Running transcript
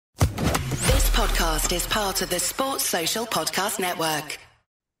podcast is part of the Sports Social Podcast Network.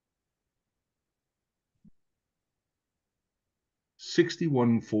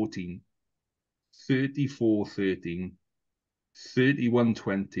 61-14, 34-13,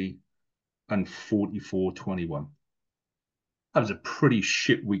 31-20, and 44-21. That was a pretty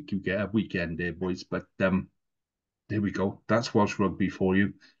shit weekend there, boys. But there we go. That's Welsh rugby for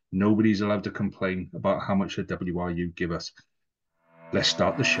you. Nobody's allowed to complain about how much the WRU give us. Let's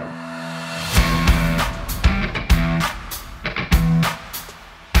start the show.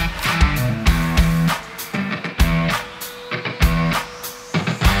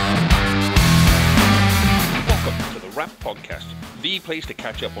 Welcome to the Wrap Podcast, the place to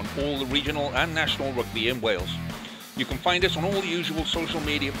catch up on all the regional and national rugby in Wales. You can find us on all the usual social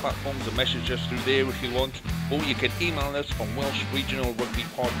media platforms and message us through there if you want, or you can email us on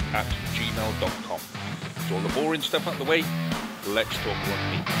welshregionalrugbypod@gmail.com. So all the boring stuff out the way, let's talk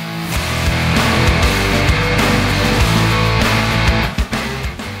rugby.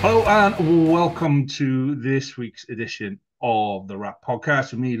 Hello and welcome to this week's edition of the Wrap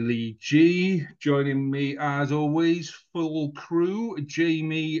Podcast with me, Lee G. Joining me as always, full crew,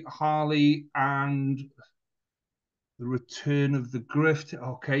 Jamie, Harley, and the return of the grift.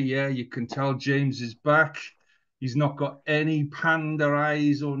 Okay, yeah, you can tell James is back. He's not got any panda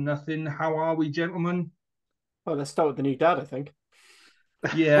eyes or nothing. How are we, gentlemen? Well, let's start with the new dad, I think.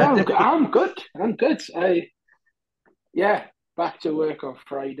 Yeah, I'm good. Back to work on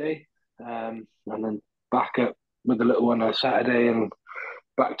Friday, and then back up with the little one on Saturday, and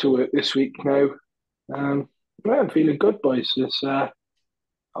back to work this week now. I'm feeling good, boys. It's been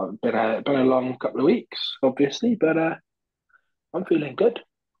a long couple of weeks, obviously, but I'm feeling good.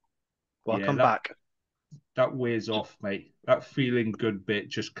 Welcome back. That wears off, mate. That feeling good bit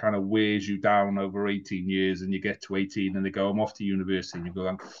just kind of wears you down over 18 years, and you get to 18 and they go, I'm off to university, and you go,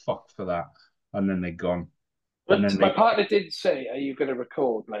 I'm fucked for that. And then they're gone. But my partner did say, are you going to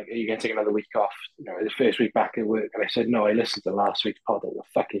record? Like, are you going to take another week off? You know, the first week back at work. And I said, no, I listened to last week's pod. It was a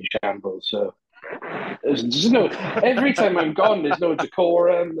fucking shambles. So there's no, every time I'm gone, there's no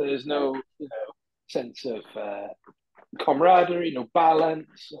decorum. There's no, sense of camaraderie, no balance.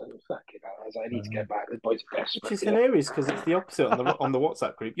 So, fucking hell, I need to get back. The boys are desperate. Which is hilarious because it's the opposite on the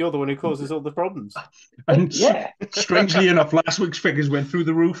WhatsApp group. You're the one who causes all the problems. And strangely enough, last week's figures went through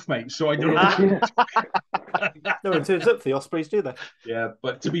the roof, mate. So I don't know. No one turns up for the Ospreys, do they? Yeah,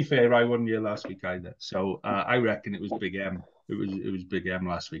 but to be fair, I wasn't here last week either. So I reckon it was Big M. It was Big M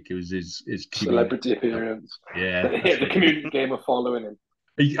last week. It was his celebrity appearance. Yeah, the community game of following him.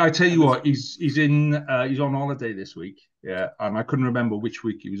 I tell you what, he's on holiday this week. Yeah, and I couldn't remember which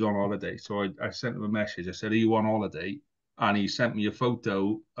week he was on holiday. So I sent him a message. I said, "Are you on holiday?" And he sent me a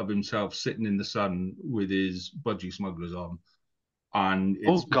photo of himself sitting in the sun with his budgie smugglers on. And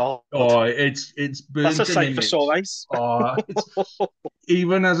it's, it's burnt. That's a sight for sore eyes.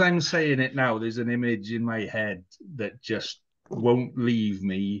 Even as I'm saying it now, there's an image in my head that just won't leave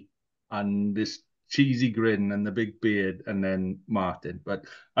me, and this cheesy grin and the big beard, and then Martin. But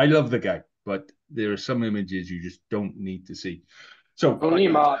I love the guy, but there are some images you just don't need to see. So only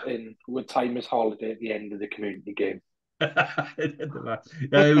Martin would time his holiday at the end of the community game.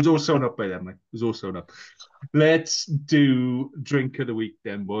 It was all sewn up by them, mate. It was all sewn up. Let's do drink of the week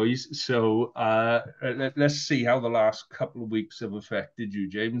then, boys. So let's see how the last couple of weeks have affected you,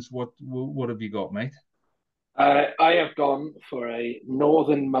 James. What have you got, mate? I have gone for a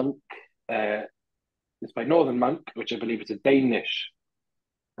Northern Monk. It's by Northern Monk, which I believe is a Danish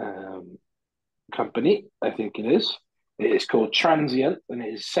company. I think it is. It is called Transient, and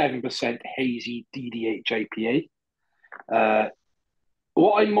it is 7% hazy DDH IPA.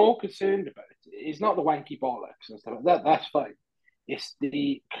 What I'm more concerned about is not the wanky bollocks and stuff like that. That's fine. It's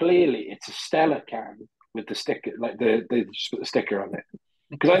it's a Stella can with the sticker, like they just put the sticker on it.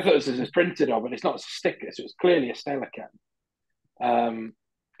 Because I thought this was printed on, but it's not a sticker, so it's clearly a Stella can.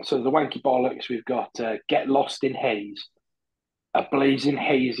 So the wanky bollocks, we've got Get Lost in Haze, a blazing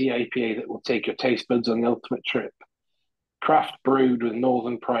hazy IPA that will take your taste buds on the ultimate trip. Craft brewed with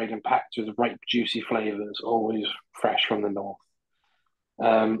northern pride and packed with ripe, juicy flavours, always fresh from the north.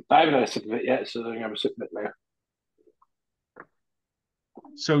 I haven't had a sip of it yet, so I'm going to have a sip of it now.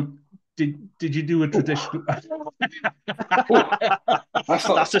 So, did you do a traditional? That's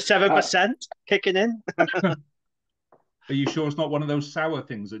a 7% kicking in. Are you sure it's not one of those sour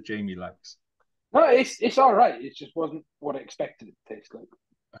things that Jamie likes? No, it's all right. It just wasn't what I expected it to taste like.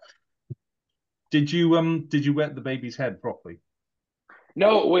 Did you wet the baby's head properly?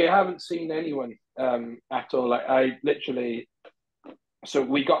 No, we haven't seen anyone at all. Like I literally, so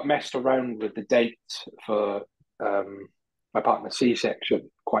we got messed around with the date for my partner's C-section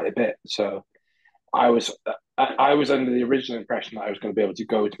quite a bit. So I was under the original impression that I was going to be able to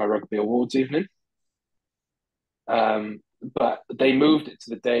go to my rugby awards evening. But they moved it to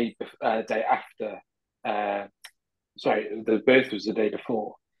the day after. Sorry, the birth was the day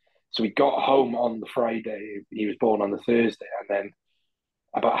before. So we got home on the Friday. He was born on the Thursday, and then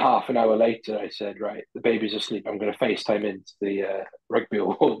about half an hour later, I said, "Right, the baby's asleep. I'm going to FaceTime into the rugby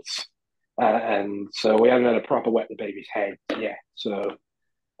awards." And so we haven't had a proper wet the baby's head yet. So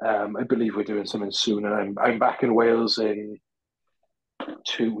I believe we're doing something soon, and I'm back in Wales in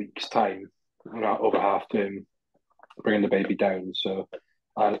 2 weeks' time, over half term, bringing the baby down. So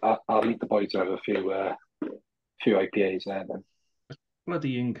I'll meet the boys and have a few IPAs there then.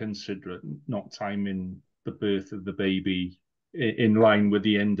 Bloody inconsiderate not timing the birth of the baby in line with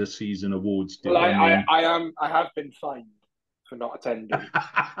the end of season awards. Well, I have been fined for not attending.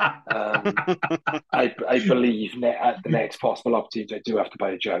 I believe at the next possible opportunity, I do have to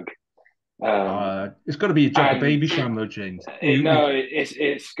buy a jug. It's got to be a jug of baby sham, though, James.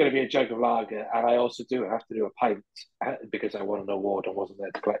 It's going to be a jug of lager, and I also do have to do a pint because I won an award and wasn't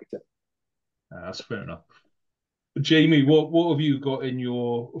there to collect it. That's fair enough. Jamie, what have you got in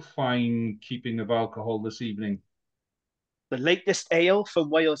your fine keeping of alcohol this evening? The latest ale from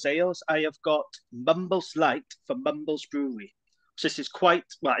Wales Ales, I have got Mumbles Light from Mumbles Brewery. So this is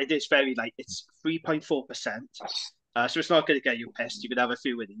it is very light. It's 3.4%. So it's not going to get you pissed. You can have a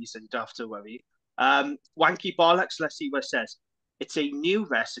few of these and you don't have to worry. Wanky Bollocks, let's see what it says. It's a new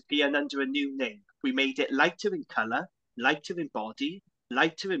recipe and under a new name. We made it lighter in colour, lighter in body,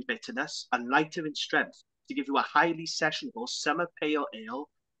 lighter in bitterness, and lighter in strength to give you a highly sessionable summer pale ale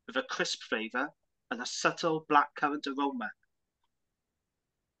with a crisp flavour and a subtle blackcurrant aroma.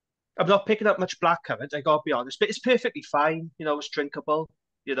 I'm not picking up much blackcurrant, I gotta be honest, but it's perfectly fine. It's drinkable.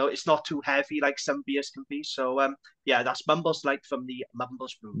 It's not too heavy like some beers can be. So, that's Mumbles Light from the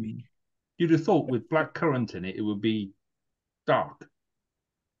Mumbles Brewery. You'd have thought with blackcurrant in it, it would be dark.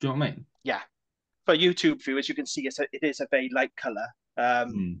 Do you know what I mean? Yeah. For YouTube viewers, you can see it is a very light colour.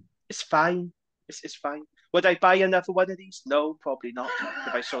 It's fine. It's fine. Would I buy another one of these? No, probably not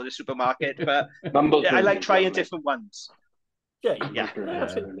if I saw the supermarket. But I like trying different ones. Yeah.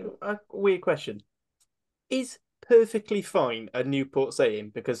 A weird question. Is perfectly fine a Newport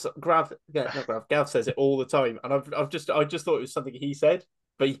saying? Because Gav says it all the time, and I just thought it was something he said,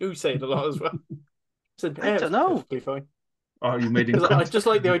 but you say it a lot as well. So, I don't know. Perfectly fine. Oh, you made it. I just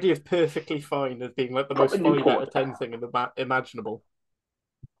like the idea of perfectly fine as being like the most 5 out of 10 thing imaginable.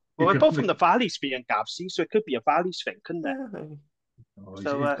 Well, we're both from the Valleys, being Gavsy, so it could be a Valleys thing, couldn't it? Yeah.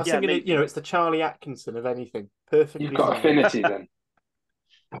 So I was thinking, it's the Charlie Atkinson of anything. Perfectly. You've got affinity then.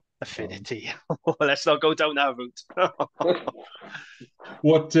 Affinity. Let's not go down that route.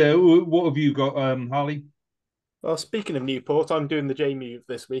 What have you got, Harley? Well, speaking of Newport, I'm doing the Jamie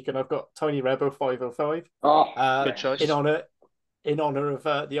this week, and I've got Tiny Rebel 505. Good choice. In honor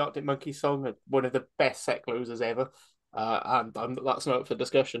of the Arctic Monkeys song, one of the best set closers ever. And that's not up for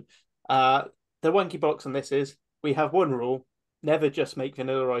discussion. The wanky box on this is we have one rule: never just make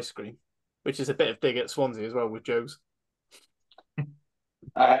vanilla ice cream, which is a bit of dig at Swansea as well with Joe's.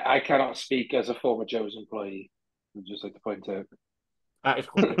 I cannot speak as a former Joe's employee. I'd just like to point out.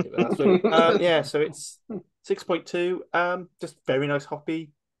 So it's 6.2. Just very nice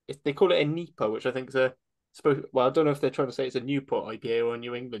hoppy. They call it a NEPA, which I think is I don't know if they're trying to say it's a Newport IPA or a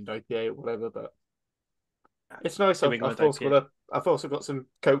New England IPA or whatever, but it's nice. I've also got some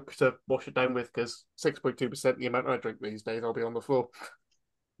Coke to wash it down with because 6.2%, the amount I drink these days, I'll be on the floor.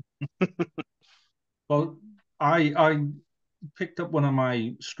 Well, I picked up one of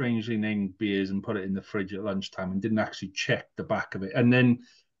my strangely named beers and put it in the fridge at lunchtime and didn't actually check the back of it. And then,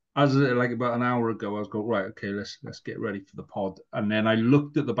 as like about an hour ago, I was going, right, okay, let's get ready for the pod. And then I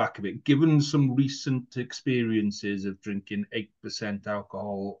looked at the back of it, given some recent experiences of drinking 8%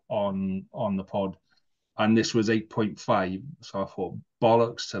 alcohol on the pod, and this was 8.5. So I thought,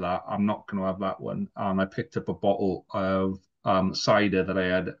 bollocks to that. I'm not going to have that one. And I picked up a bottle of cider that I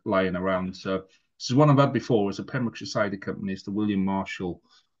had lying around. So this is one I've had before. It's a Pembrokeshire cider company. It's the William Marshall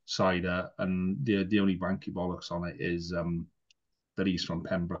cider. And the only wanky bollocks on it is that he's from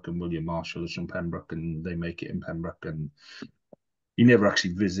Pembroke and William Marshall is from Pembroke and they make it in Pembroke. And he never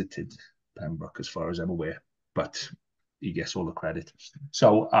actually visited Pembroke as far as I'm aware. But he gets all the credit.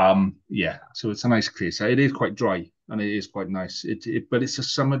 So so it's a nice clear cider. It is quite dry and it is quite nice. But it's a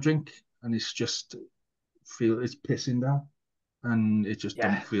summer drink and it's just it's pissing down and it just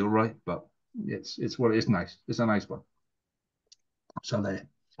don't feel right. But it's what it is. Nice. It's a nice one. So there.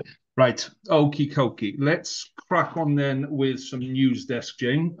 Right, okie dokie. Let's crack on then with some news desk,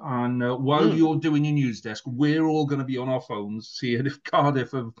 Jane. And while you're doing your news desk, we're all going to be on our phones seeing if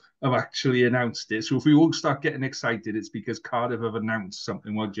Cardiff have actually announced it. So if we all start getting excited, it's because Cardiff have announced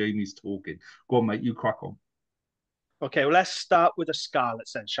something while Jamie's talking. Go on, mate, you crack on. Okay, well, let's start with the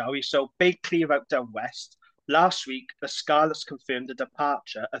Scarlets then, shall we? So, big clear out down west. Last week, the Scarlets confirmed the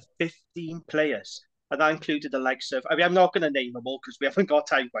departure of 15 players. And that included the likes of, I mean, I'm not going to name them all because we haven't got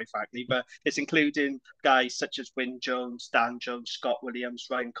time, quite frankly, but it's including guys such as Wyn Jones, Dan Jones, Scott Williams,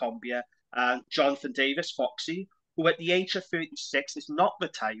 Ryan Combier, and Jonathan Davis, Foxy, who at the age of 36 is not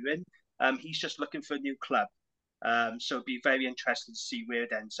retiring. He's just looking for a new club. So it'd be very interesting to see where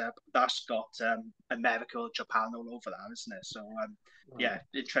it ends up. That's got America or Japan all over that, isn't it? So yeah,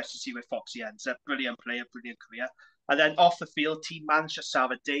 interested to see where Foxy ends up. Brilliant player, brilliant career. And then off the field, team manager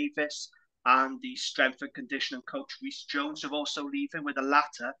Sarah Davis and the strength and conditioning coach Rhys Jones are also leaving, with the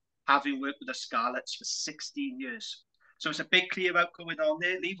latter having worked with the Scarlets for 16 years. So it's a big clear out going on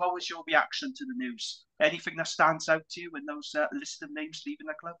there. Lee, what was your reaction to the news? Anything that stands out to you in those list of names leaving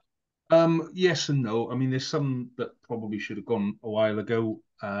the club? Yes and no. I mean, there's some that probably should have gone a while ago.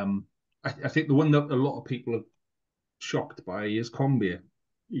 I think the one that a lot of people are shocked by is Combier.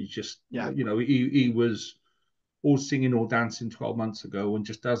 He's just, he was all singing or dancing 12 months ago and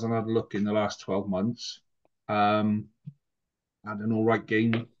just hasn't had a look in the last 12 months. Had an all right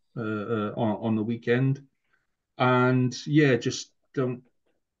game on the weekend. And yeah, just don't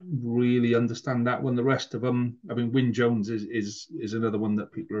really understand that one. The rest of them, I mean, Wyn Jones is another one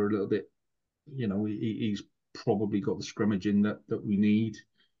that people are a little bit, he's probably got the scrimmaging that we need,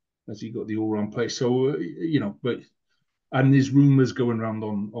 as he got the all-round play. So and there's rumours going around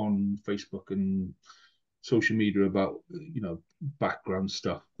on Facebook and social media about background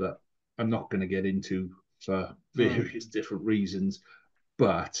stuff that I'm not going to get into for various different reasons,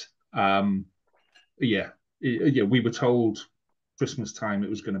 but we were told Christmas time it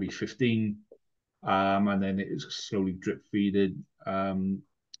was going to be 15, and then it was slowly drip feeded.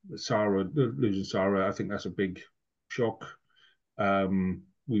 Losing Sarah, I think that's a big shock.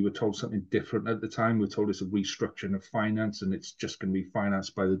 We were told something different at the time. We were told it's a restructuring of finance, and it's just going to be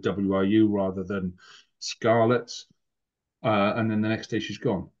financed by the WRU rather than Scarlets. And then the next day she's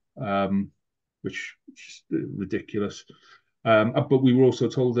gone, which is ridiculous. But we were also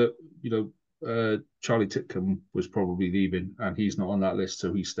told that Charlie Titcombe was probably leaving, and he's not on that list,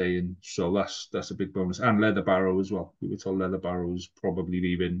 so he's staying. So that's a big bonus. And Leather Barrow as well. We were told Leather Barrow was probably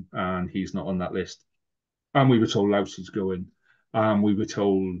leaving, and he's not on that list. And we were told Lousey's going. We were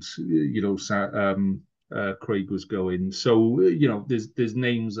told, Craig was going. So there's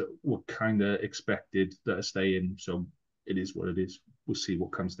names that were kind of expected that are staying. So it is what it is. We'll see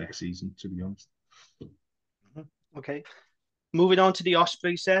what comes next season, to be honest. Okay. Moving on to the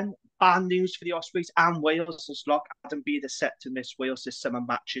Ospreys then. Bad news for the Ospreys and Wales as lock. Adam Beard is set to miss Wales this summer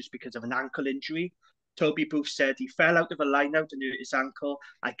matches because of an ankle injury. Toby Booth said he fell out of a line-out and hurt his ankle.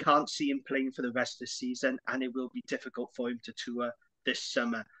 I can't see him playing for the rest of the season, and it will be difficult for him to tour this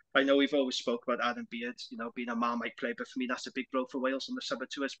summer. I know we've always spoke about Adam Beard, being a Marmite player, but for me, that's a big blow for Wales on the summer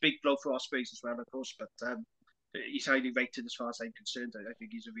tour. It's a big blow for Ospreys as well, of course, but he's highly rated as far as I'm concerned. I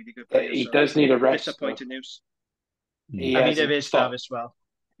think he's a really good player. He does need a rest. Disappointing news. There is that as well.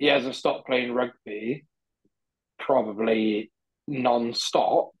 He hasn't stopped playing rugby probably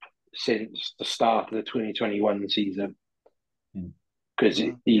non-stop since the start of the 2021 season, because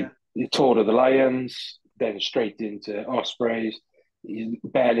he toured of the Lions, then straight into Ospreys. He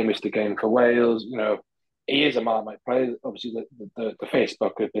barely missed a game for Wales. He is a Marmite player. Obviously, the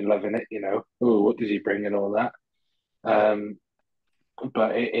Facebook have been loving it. What does he bring and all that.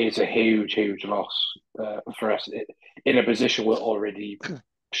 But it is a huge, huge loss for us in a position we're already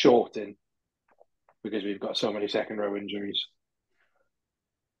short in, because we've got so many second row injuries.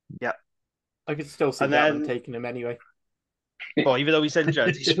 Yeah, I could still see Gatlin taking him anyway. Oh, even though he's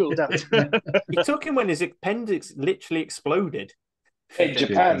injured, he's ruled out. He took him when his appendix literally exploded. In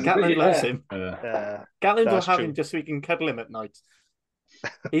Japan, Gatlin loves him. Gatlin will have him just so he can cuddle him at night.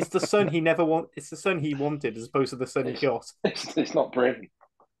 He's the son he never want. It's the son he wanted as opposed to the son he got. It's not Bryn.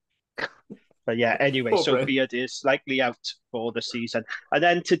 But yeah, anyway, so Beard is likely out for the season. And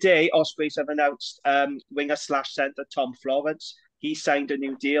then today, Ospreys have announced winger/centre Tom Florence. He signed a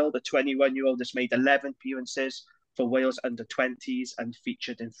new deal. The 21-year-old has made 11 appearances for Wales under-20s and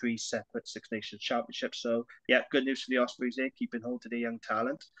featured in 3 separate Six Nations Championships. So yeah, good news for the Ospreys there, keeping hold of their young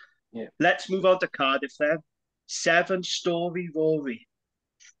talent. Yeah. Let's move on to Cardiff then. 7-story Rory.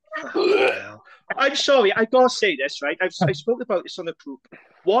 I'm sorry, I gotta say this, right? I spoke about this on the group.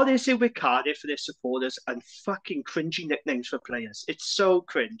 What is it with Cardiff for their supporters and fucking cringy nicknames for players? It's so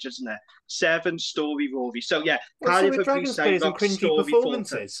cringe, isn't it? 7-story Rory. So yeah, Cardiff have Dragons players and re-signed cringy Story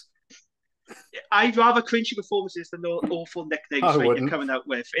performances. I'd rather cringy performances than the awful nicknames that you're coming out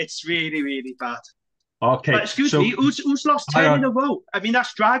with. It's really, really bad. Okay. But excuse me, who's lost 10 in a row? I mean,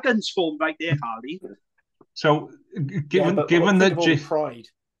 that's Dragons form right there, Harley. So given that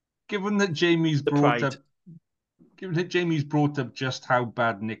Jamie's brought up just how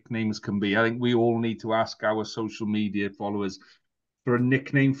bad nicknames can be, I think we all need to ask our social media followers for a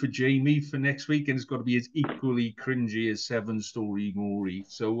nickname for Jamie for next week, and it's got to be as equally cringy as 7-story Maury.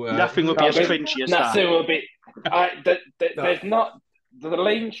 So nothing will be as cringy as that. Nothing will be. There's not. The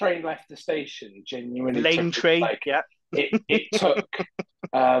lane train left the station. Genuinely,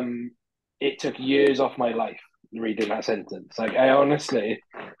 it took years off my life reading that sentence. Like, I honestly,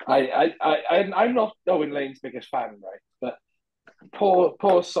 I'm not Owen Lane's biggest fan, right? But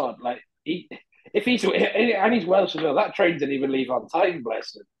poor sod, like if he's Welsh as well, that train didn't even leave on time,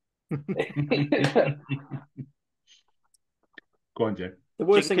 bless him. Go on, Jay. The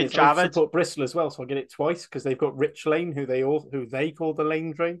worst thing is I support Bristol as well, so I get it twice because they've got Rich Lane, who they call the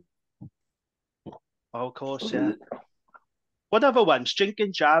lane train. Oh, of course, yeah. What other ones?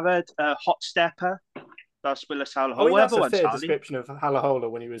 Jinkin Jared, Hot Stepper. That's Willis Halahola. That's a fair description of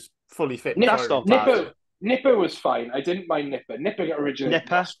Halahola when he was fully fit. That's not bad. Nipper was fine. I didn't mind Nipper. Nipper got originated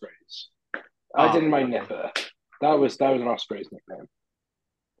in Ospreys. I didn't mind Nipper. That was an Ospreys nickname.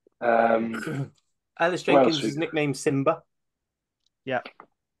 Alice Jenkins is nicknamed Simba. Yeah.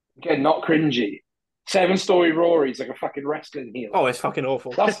 Again, not cringy. 7-story Rory's like a fucking wrestling heel. Oh, it's fucking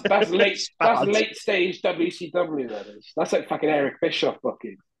awful. That's late. That's late stage WCW. That is. That's like fucking Eric Bischoff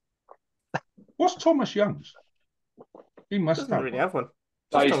booking. What's Thomas Young's? He must Doesn't really have one.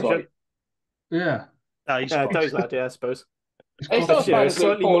 Yeah. Those lad, yeah, I suppose. It's not as bad as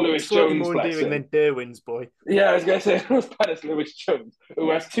Paul Lewis Jones, more endearing than Derwin's boy. Yeah, I was going to say, it's not as bad as Lewis Jones,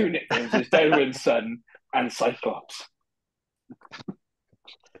 who has two nicknames, is Derwin's son and Cyclops.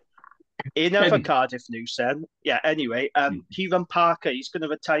 In other Cardiff news then, anyway, Kieran Parker, he's going to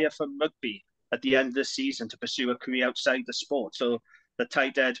retire from rugby at the end of the season to pursue a career outside the sport. So the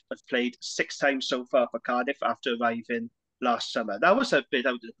tight end have played 6 times so far for Cardiff after arriving last summer. That was a bit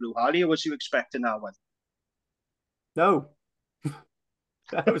out of the blue, Harley, or was you expecting that one? No.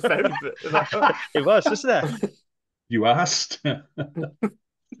 That was very good. It was, wasn't it? You asked. No.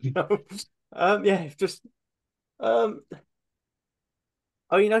 Just I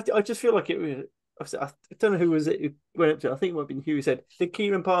mean, I just feel like it was. I don't know who was it who went up to. I think it might have been Hugh who said, "Did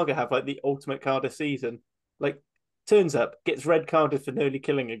Kieran Parker have like the ultimate Cardiff season? Like, turns up, gets red carded for nearly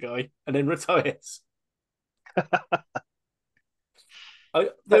killing a guy, and then retires."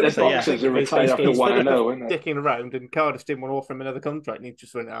 The boxers are retired after 1-0, dicking around, and Cardiff didn't want to offer him another contract, and he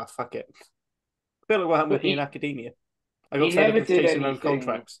just went, fuck it. I feel like what happened with me in academia. I got fed up with chasing around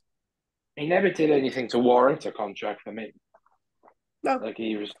contracts. He never did anything to warrant a contract for me. No, like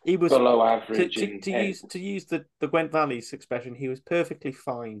he was below average. To use the Gwent Valley's expression, he was perfectly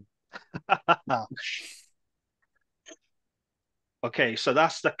fine. Okay, so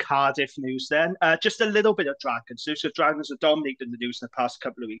that's the Cardiff news then. Just a little bit of Dragons news. So Dragons have dominated the news in the past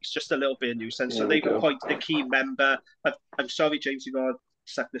couple of weeks. Just a little bit of news then. So they've appointed a key member. I'm sorry, James, you've got to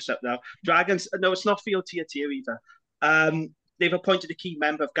suck this up now. Dragons, no, it's not for your tier either. They've appointed a key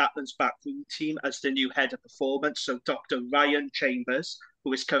member of Gatland's backroom team as the new head of performance. So Dr. Ryan Chambers,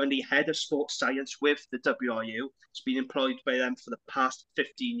 who is currently head of sports science with the WRU, has been employed by them for the past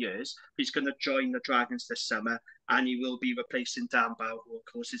 15 years. He's going to join the Dragons this summer, and he will be replacing Dan Bow, who of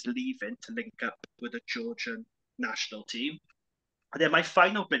course is leaving to link up with the Georgian national team. And then my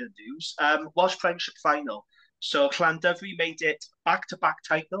final bit of news was Premiership final. So Llandovery made it back-to-back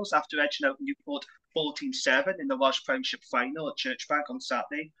titles after edging out Newport 14-7 in the Welsh Premiership final at Churchbank on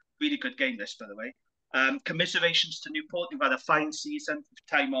Saturday. Really good game this, by the way. Commiserations to Newport, who've had a fine season.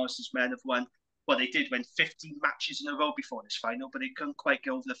 Ty Morris's men have won. Well, they did win 15 matches in a row before this final, but they couldn't quite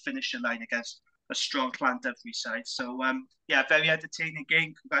get over the finishing line against a strong Llandovery side. So, very entertaining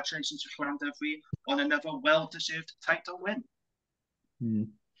game. Congratulations to Llandovery on another well-deserved title win.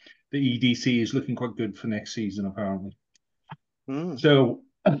 The EDC is looking quite good for next season, apparently. So,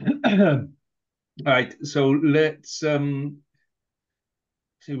 right, so let's say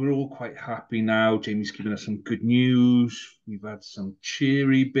we're all quite happy now. Jamie's given us some good news. We've had some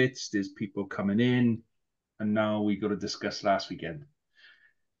cheery bits. There's people coming in, and now we got to discuss last weekend.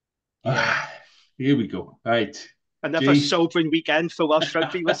 Here we go. Right, another sobering weekend for Welsh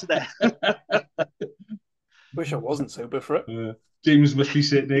rugby, wasn't it? Wish I wasn't sober for it. James must be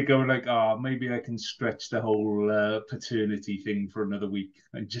sitting there going like, maybe I can stretch the whole paternity thing for another week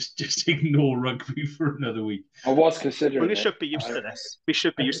and just ignore rugby for another week. I was considering We it. should be used to this. We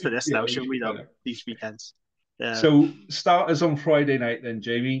should be used to this now, shouldn't we, though, these weekends? Yeah. So starters on Friday night then,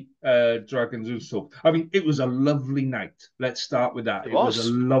 Jamie, Dragons Usopp. I mean, it was a lovely night. Let's start with that. It was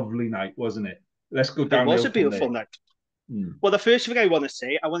a lovely night, wasn't it? Let's go down. It was a beautiful night. Well, the first thing I want to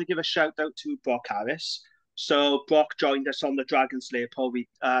say, I want to give a shout out to Brock Harris. So Brock joined us on the Dragons Leopold.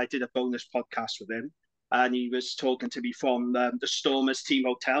 I did a bonus podcast with him, and he was talking to me from the Stormers Team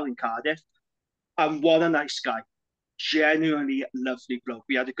Hotel in Cardiff. And what a nice guy. Genuinely lovely bloke.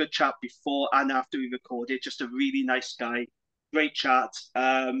 We had a good chat before and after we recorded. Just a really nice guy. Great chat.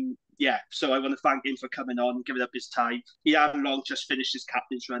 So I want to thank him for coming on, giving up his time. He had long just finished his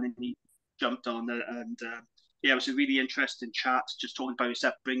captain's run and he jumped on and it was a really interesting chat, just talking about his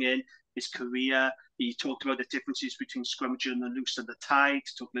upbringing, his career. He talked about the differences between Scrummaging and the Loose and the Tide,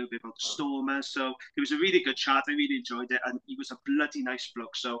 talked a little bit about the Stormers. So it was a really good chat. I really enjoyed it. And he was a bloody nice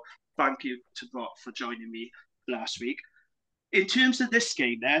bloke. So thank you to Brock for joining me last week. In terms of this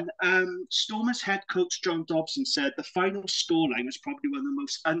game then, Stormers head coach John Dobson said the final scoreline was probably one of the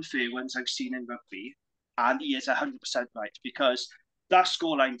most unfair ones I've seen in rugby. And he is 100% right, because that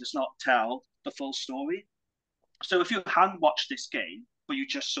scoreline does not tell the full story. So if you hadn't watched this game, but you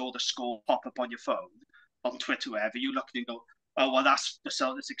just saw the score pop up on your phone, on Twitter, wherever, you look and go, oh, well, that's the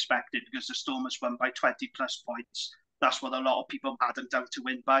result that's expected because the Stormers won by 20 plus points. That's what a lot of people had them down to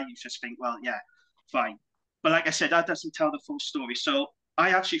win by. You just think, well, yeah, fine. But like I said, that doesn't tell the full story. So I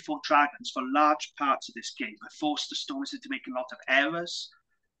actually thought Dragons, for large parts of this game, forced the Stormers into making a lot of errors.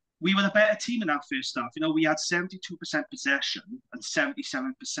 We were the better team in our first half. You know, we had 72% possession and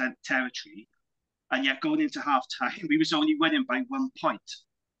 77% territory. And yet going into half-time, we was only winning by 1 point,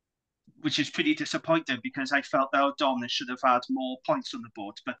 which is pretty disappointing because I felt that O'Donnell should have had more points on the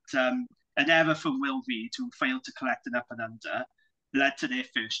board. But an error from Will Reid, who failed to collect an up and under, led to their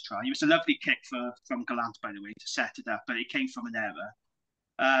first try. It was a lovely kick from Gallant, by the way, to set it up, but it came from an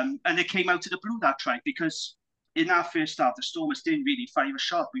error. And it came out of the blue, that try, because in our first half, the Stormers didn't really fire a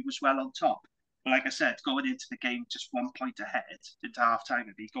shot. We was well on top. But like I said, going into the game just 1 point ahead, into half-time,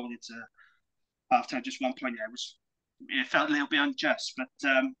 maybe going into half-time just 1 point ahead, it felt a little bit unjust. But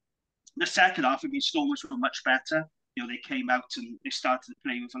the second half, I mean, Stormers were much better. You know, they came out and they started to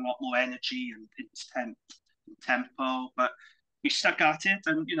play with a lot more energy and tempo, but we stuck at it,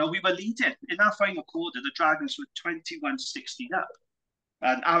 and you know, we were leading. In our final quarter, the Dragons were 21-16 up.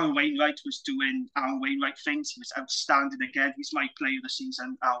 And Aaron Wainwright was doing Aaron Wainwright things. He was outstanding again. He's my player of the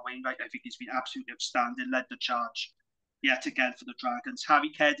season, Aaron Wainwright. I think he's been absolutely outstanding, led the charge yet again for the Dragons.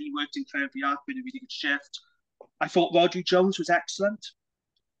 Harry Keddy worked incredibly hard, with a really good shift. I thought Rodri Jones was excellent.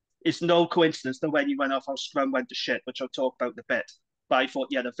 It's no coincidence that when he went off, our scrum went to shit, which I'll talk about in a bit. But I thought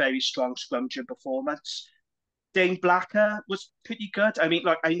he had a very strong scrummaging performance. Dane Blacker was pretty good. I mean,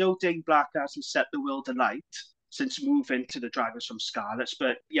 look, I know Dane Blacker hasn't set the world alight since moving to the Dragons from Scarlets,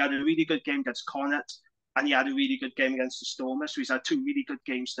 but he had a really good game against Connacht, and he had a really good game against the Stormers. So he's had 2 really good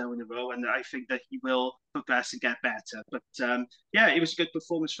games now in a row, and I think that he will progress and get better. But it was a good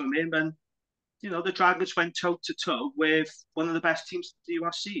performance from him, and you know, the Dragons went toe-to-toe with one of the best teams in the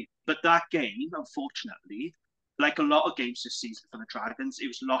URC. But that game, unfortunately, like a lot of games this season for the Dragons, it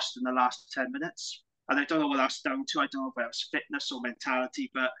was lost in the last 10 minutes. And I don't know what that's down to. I don't know if it's fitness or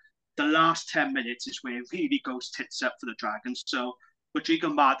mentality, but the last 10 minutes is where it really goes tits up for the Dragons. So Rodrigo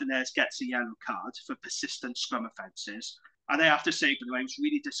Martinez gets a yellow card for persistent scrum offences. And I have to say, by the way, I was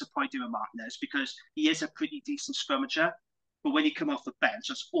really disappointed with Martinez because he is a pretty decent scrummager. But when he came off the bench,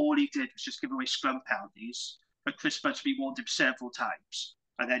 that's all he did was just give away scrum penalties. But Chris Butterby warned him several times.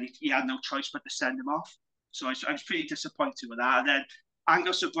 And then he had no choice but to send him off. So I was pretty disappointed with that. And then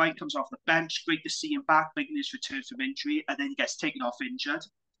Angus O'Brien comes off the bench. Great to see him back, making his return from injury. And then he gets taken off injured.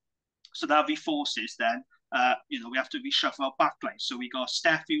 So that reforces then, we have to reshuffle our backline. So we got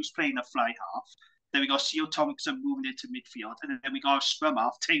Steph who's playing a fly half. Then we got Seal Tomlinson moving into midfield. And then we got our scrum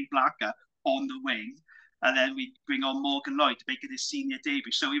half, Dane Blacker, on the wing. And then we bring on Morgan Lloyd to make it his senior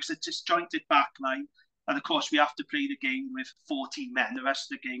debut. So it was a disjointed backline. And of course, we have to play the game with 14 men. The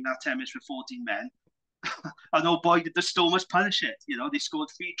rest of the game, that 10 minutes with 14 men. And oh boy, did the Stormers punish it. You know, they scored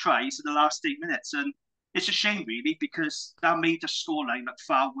 3 tries in the last 8 minutes. And it's a shame, really, because that made the scoreline look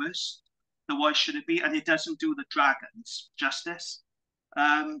far worse than what it should have been. And it doesn't do the Dragons justice.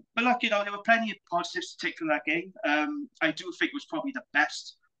 But look, you know, there were plenty of positives to take from that game. I do think it was probably the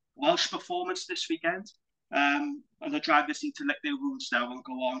best Welsh performance this weekend. And the Dragons need to lick their wounds now and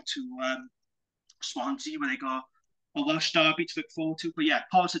go on to Swansea, where they got a Welsh derby to look forward to. But yeah,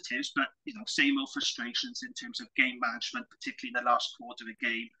 positives, but same old frustrations in terms of game management, particularly in the last quarter of the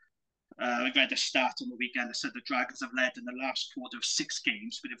game. I read a stat on the weekend that said the Dragons have led in the last quarter of 6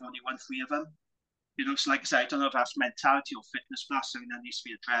 games, but they've only won 3 of them. So like I said, I don't know if that's mentality or fitness, but that's something that needs to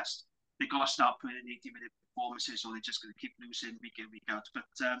be addressed. They've got to start putting in 80-minute performances, or they're just going to keep losing week in, week out. But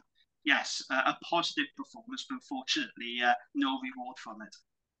yes, a positive performance, but unfortunately, no reward from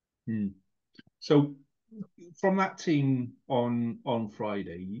it. So, from that team on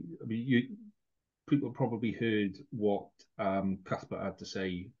Friday, I mean, people probably heard what Cuthbert had to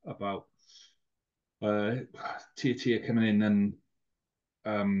say about Tia coming in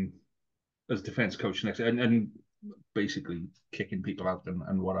and as defence coach next, and basically kicking people out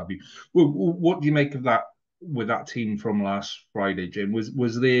and what have you. What do you make of that with that team from last Friday, Jim?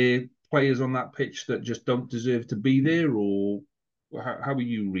 Was there players on that pitch that just don't deserve to be there, or how are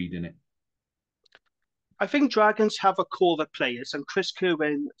you reading it? I think Dragons have a core of players, and Chris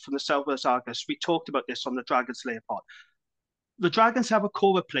Kerwin from the South Wales Argus, we talked about this on the Dragons Layer pod. The Dragons have a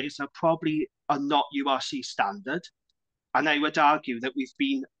core of players that probably are not URC standard, and I would argue that we've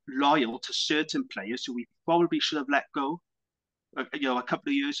been loyal to certain players who we probably should have let go, a couple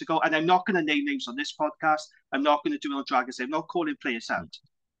of years ago. And I'm not going to name names on this podcast. I'm not going to do it on Dragons. I'm not calling players out.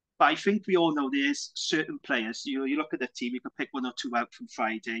 But I think we all know there's certain players. You look at the team, you can pick 1 or 2 out from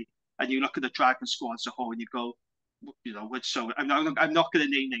Friday, and you look at the Dragon squad as a whole, and you go, so I'm not going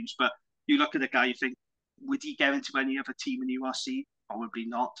to name names, but you look at the guy, you think, would he get into any other team in the URC? Probably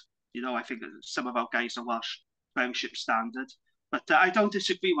not. I think some of our guys are Welsh Premiership standard. But I don't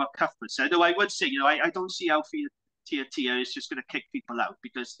disagree with what Cuthbert said. Though I would say, I don't see how Tia is just going to kick people out,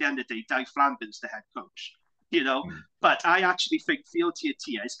 because at the end of the day, Di Flanagan's the head coach. But I actually think Phil Tia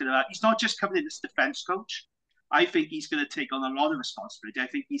is going to. He's not just coming in as defence coach. I think he's going to take on a lot of responsibility. I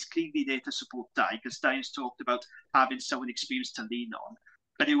think he's clearly there to support Di, because Di has talked about having someone experienced to lean on.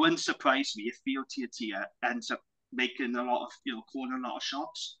 But it wouldn't surprise me if Phil Tia ends up making a lot of, calling a lot of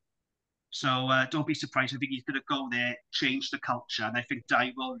shots. So don't be surprised. I think he's going to go there, change the culture, and I think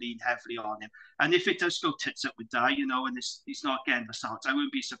Di will lean heavily on him. And if it does go tits up with Di, and he's not getting results, I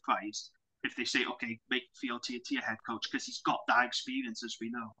wouldn't be surprised if they say, okay, make Phil Tia head coach, because he's got that experience, as we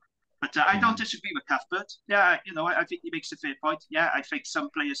know. But I don't disagree with Cuthbert. Yeah, I think he makes a fair point. Yeah, I think some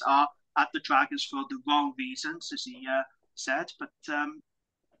players are at the Dragons for the wrong reasons, as he said. But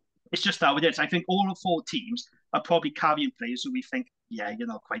it's just how it is. I think all 4 teams are probably carrying players who we think, yeah, you're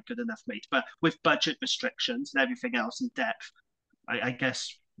not quite good enough, mate. But with budget restrictions and everything else and depth, I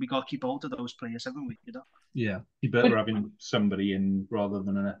guess we got to keep hold of those players, haven't we? Yeah, you better having somebody in rather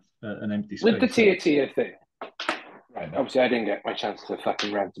than an empty space. With the Tia thing, right? Obviously, I didn't get my chance to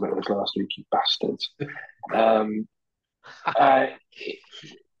fucking rant about this last week, you bastards. I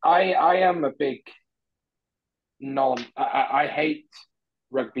am a big I hate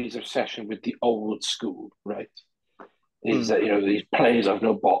rugby's obsession with the old school, right? Is that these players have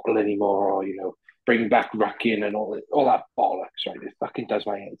no bottle anymore, or bring back Ruckin and all that bollocks, right? It fucking does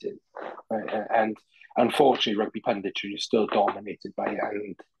my head in, right? And unfortunately, rugby punditry is still dominated by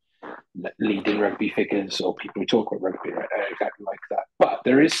leading rugby figures or people who talk about rugby, right? Exactly like that. But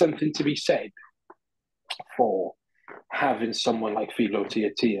there is something to be said for having someone like Philo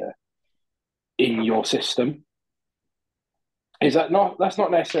Tia in your system. Is that not? That's not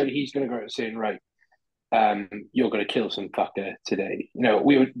necessarily he's going to go out and saying, right, you're going to kill some fucker today.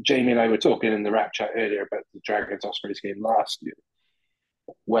 Jamie and I were talking in the rap chat earlier about the Dragons Ospreys game last year,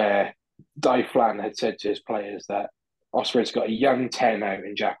 where Di Flan had said to his players that Ospreys got a young 10 out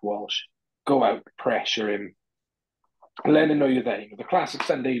in Jack Walsh. Go out, pressure him, let him know you're there. The classic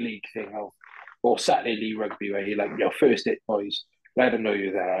Sunday League thing, or Saturday League rugby, where you're first hit, boys. Let them know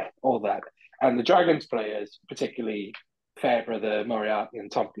you're there, all that. And the Dragons players, particularly Fairbrother, Moriarty and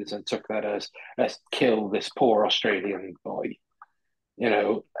Tompkinson, took that as, let's kill this poor Australian boy,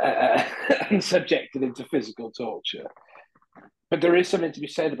 and subjected him to physical torture. But there is something to be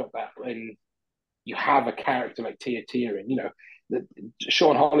said about that when you have a character like Tia in,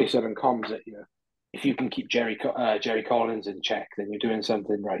 Sean Holly said in comms that, if you can keep Jerry Collins in check, then you're doing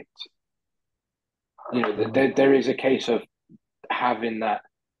something right. There is a case of having that,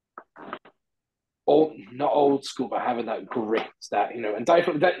 not old school, but having that grit that, and I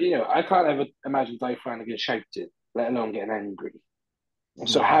can't ever imagine Di Flanagan shouting, let alone getting angry.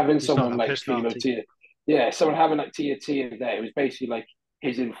 So having someone like Philo Tia, someone having like Tia there, who's basically like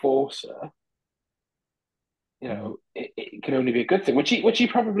his enforcer, it can only be a good thing, which he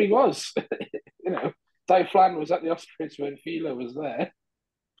probably was. Di Flan was at the Ospreys when Philo was there.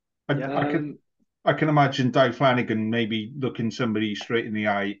 I can imagine Di Flanagan maybe looking somebody straight in the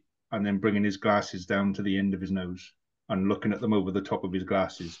eye and then bringing his glasses down to the end of his nose. and looking at them over the top of his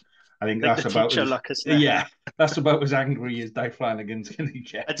glasses. I think Like that's the about teacher look, isn't it? Yeah, that's about as angry as Di Flanagan's going to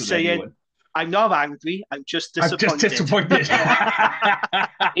get And with saying, anyone. I'm not angry, I'm just I'm disappointed. just disappointed.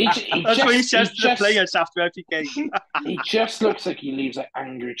 That's what he says to the players after every game. He just looks like he leaves like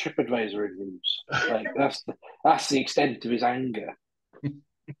angry TripAdvisor reviews. Like that's the extent of his anger.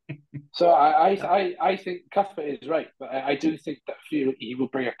 So I think Cuthbert is right, but I do think that he will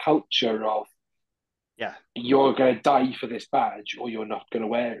bring a culture of you're going to die for this badge or you're not going to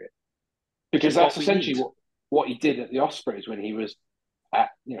wear it, because that's essentially what he did at the Ospreys when he was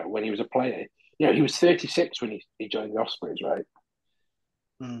when he was a player. He was 36 when he joined the Ospreys, right?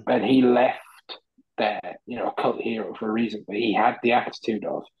 And he left there, a cult hero for a reason. But he had the attitude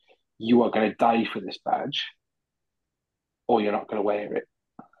of, you are going to die for this badge, or you're not going to wear it.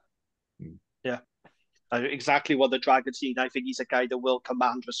 Yeah, exactly what the Dragons need. I think he's a guy that will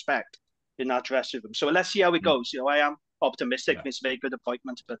command respect in that dressing room. So let's see how it goes. I am optimistic. It's a very good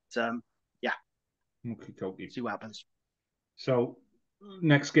appointment, but Okay. See what happens. So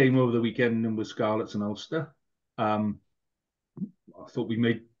next game over the weekend was Scarlets and Ulster. I thought we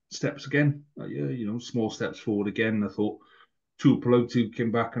made steps again. Small steps forward again. I thought Tuipulotu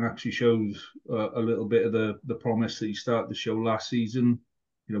came back and actually showed a little bit of the promise that he started to show last season.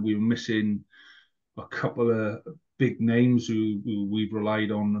 We were missing a couple of big names who we've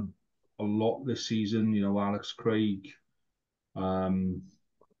relied on a lot this season. Alex Craig, Big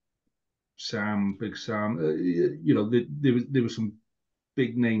Sam. There were some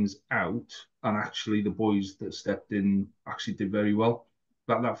big names out, and actually the boys that stepped in actually did very well.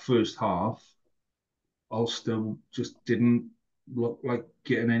 That first half, Ulster just didn't look like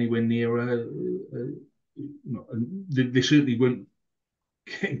getting anywhere near. They certainly weren't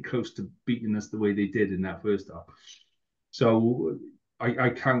getting close to beating us the way they did in that first half. So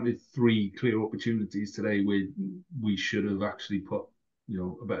I counted 3 clear opportunities today where we should have actually put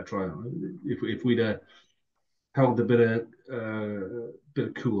a better try on. If we'd held a bit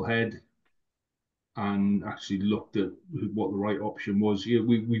of cool head and actually looked at what the right option was,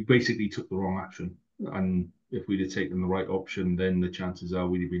 we basically took the wrong action. And if we'd have taken the right option, then the chances are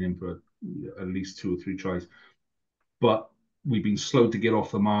we'd have been in for at least 2 or 3 tries. But we've been slow to get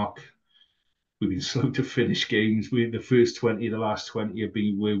off the mark. We've been slow to finish games. The first 20, the last 20 have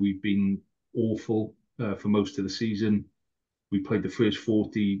been where we've been awful for most of the season. We played the first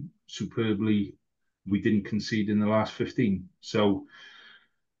 40 superbly. We didn't concede in the last 15. So,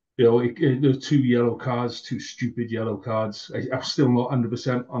 there were 2 yellow cards, 2 stupid yellow cards. I'm still not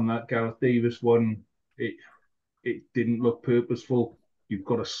 100% on that Gareth Davis one. It didn't look purposeful. You've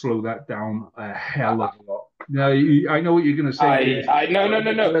got to slow that down a hell of a lot. Now, I know what you're going to say.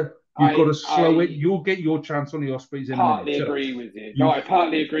 No. You've got to slow it. You'll get your chance on the Ospreys in a minute. Partly agree with you. No, I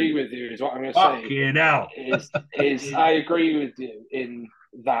partly agree with you. Is what I'm going to say. Fucking hell. Is I agree with you in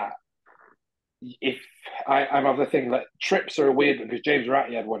that. If I'm of the thing that trips are a weird one, because James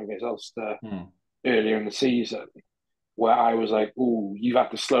Ratty had one against Ulster earlier in the season, where I was like, "Ooh, you've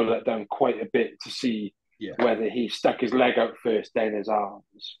had to slow that down quite a bit to see whether he stuck his leg out first, then his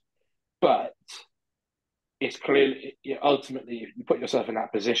arms." But it's clearly, ultimately, if you put yourself in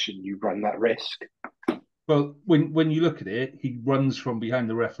that position, you run that risk. Well, when you look at it, he runs from behind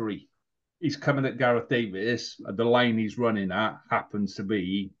the referee. He's coming at Gareth Davis. The line he's running at happens to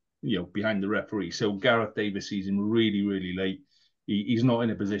be, behind the referee. So Gareth Davis sees him really, really late. He's not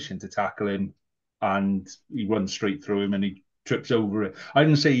in a position to tackle him, and he runs straight through him and he trips over it. I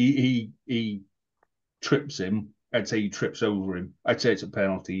didn't say he trips him. I'd say he trips over him. I'd say it's a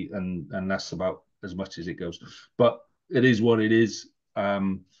penalty, and that's about as much as it goes. But it is what it is.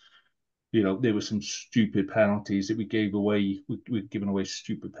 There were some stupid penalties that we gave away. We've given away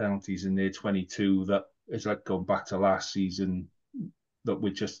stupid penalties in there, 22. That is like going back to last season. That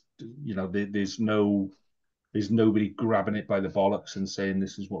we're just, there's nobody grabbing it by the bollocks and saying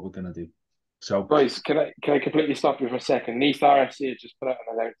this is what we're going to do. So, guys, can I completely stop you for a second? Neath RFC has just put out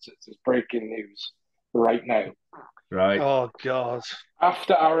an announcement. It's breaking news right now. Right. Oh, God.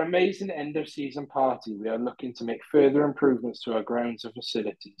 After our amazing end-of-season party, we are looking to make further improvements to our grounds and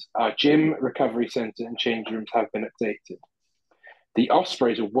facilities. Our gym, recovery centre and change rooms have been updated. The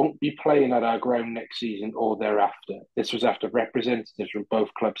Ospreys won't be playing at our ground next season or thereafter. This was after representatives from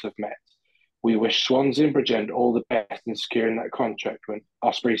both clubs have met. We wish Swansea and Bridgend all the best in securing that contract when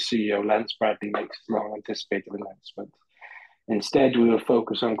Ospreys CEO Lance Bradley makes his long-anticipated announcement. Instead, we will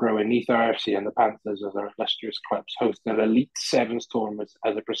focus on growing Neath RFC and the Panthers as our illustrious clubs, hosting an Elite Sevens tournament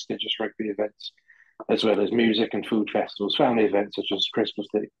as a prestigious rugby events, as well as music and food festivals, family events such as Christmas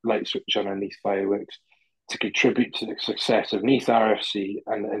light switch on and Neath fireworks, to contribute to the success of Neath RFC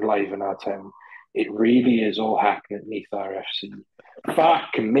and enliven our town. it really is all happening beneath RFC.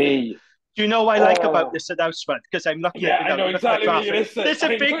 Fuck me. Do you know what I like about Oh. this announcement? Because I'm looking Yeah, at I know exactly what you're going to say. There's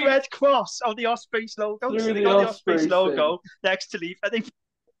a big red cross on the Ospreys logo. Through So they the got the Ospreys Ospreys logo next to Leaf, and they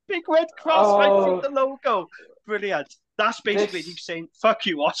big red cross right through the logo. Brilliant. That's basically you saying "fuck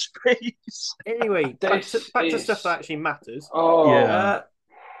you, Ospreys." Anyway, back to is- stuff that actually matters. Oh, Yeah.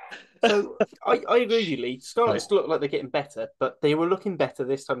 So I agree with you, Lee. Scarlets Right. look like they're getting better, but they were looking better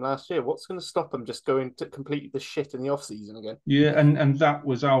this time last year. What's going to stop them just going to complete the shit in the off season again? Yeah, and that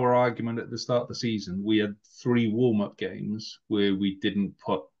was our argument at the start of the season. We had 3 warm-up games where we didn't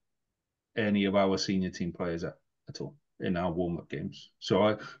put any of our senior team players at all in our warm-up games.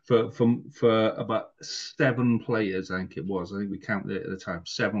 So for about 7 players, I think we counted it at the time,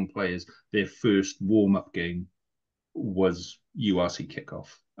 7 players, their first warm-up game was URC kickoff.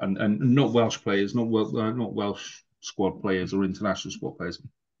 And not Welsh players, not Welsh squad players or international squad players.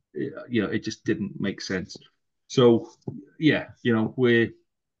 It just didn't make sense. So yeah, we're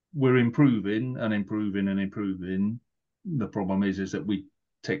improving and improving and improving. The problem is that we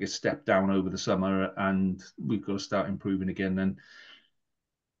take a step down over the summer and we've got to start improving again. And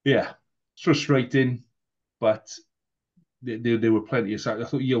yeah, it's frustrating, but there were plenty of signs. I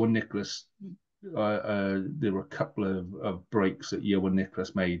thought Johan Nicholas, there were a couple of breaks that Johan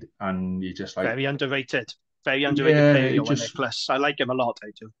Nicholas made, and you're just like Very underrated player, Johan Nicholas. I like him a lot, I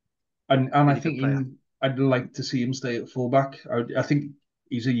do. And I think I'd like to see him stay at fullback. I think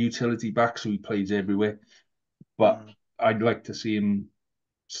he's a utility back, so he plays everywhere. But I'd like to see him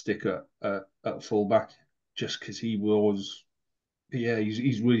stick at fullback, just because he's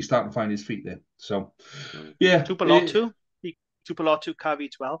really starting to find his feet there. So yeah, Tupolotu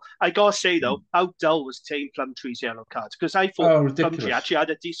carried well. I gotta say though, how dull was Tane Plumtree's yellow card? Because I thought Plumtree actually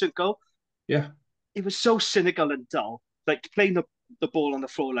had a decent goal. Yeah, it was so cynical and dull. Like playing the ball on the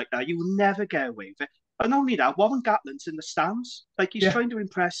floor like that, you will never get away with it. And not only that, Warren Gatland's in the stands. Like he's trying to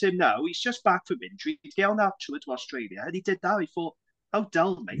impress him now. He's just back from injury. He'd get on that tour to Australia, and he did that. I thought, how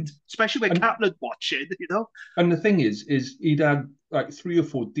dull, mate. Especially when Gatland watching, And the thing is he'd had like 3 or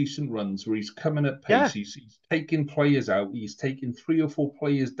 4 decent runs where he's coming at pace. Yeah. He's taking players out. He's taking 3 or 4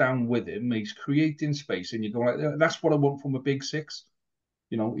 players down with him. He's creating space, and you go like, that's what I want from a big 6.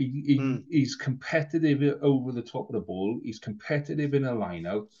 He's competitive over the top of the ball. He's competitive in a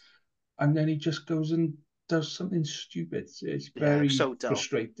line-out, and then he just goes and does something stupid. It's very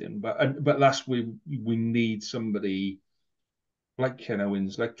frustrating. But that's where we need somebody like Ken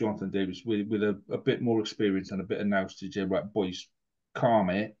Owens, like Jonathan Davis, with a bit more experience and a bit of nous to say, right, boys, calm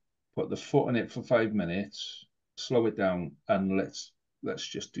it, put the foot in it for 5 minutes, slow it down, and let's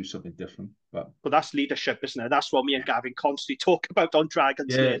just do something different. But that's leadership, isn't it? That's what me and Gavin constantly talk about on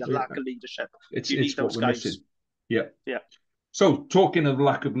Dragons Lair, the lack of leadership. It's what we're missing. Yeah. Yeah. So, talking of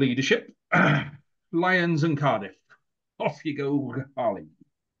lack of leadership, Lions and Cardiff. Off you go, Harley.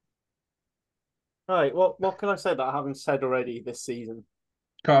 All right, what can I say that I haven't said already this season?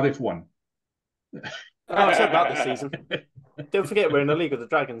 Cardiff won. I said that this season. Don't forget we're in the League of the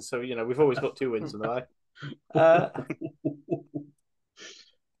Dragons, so we've always got 2 wins in the eye.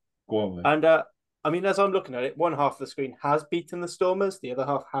 Go on, then. And I mean, as I'm looking at it, one half of the screen has beaten the Stormers, the other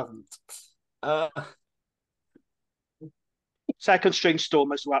half haven't. Second string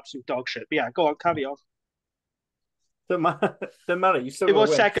Stormers were absolute dog shit. But yeah, go on, carry on. Don't matter. You still. It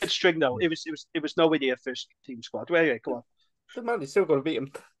was second string though. It was nowhere near first team squad. Well, anyway, go on. Don't matter. You still got to beat them.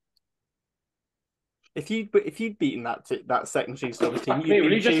 If you'd beaten that second string Stormers team,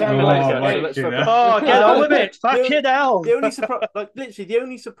 you'd get on with it. Fucking hell. The only surprise, literally, the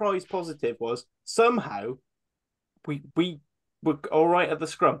only surprise positive was somehow we were all right at the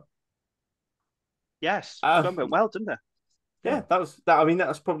scrum. Yes, scrum went well, didn't it? Yeah, that was that. I mean, that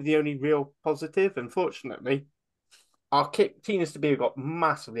was probably the only real positive. Unfortunately, our team is to be got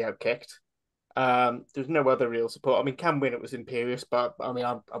massively outkicked. There's no other real support. I mean, Cam Winnett was imperious, but I mean,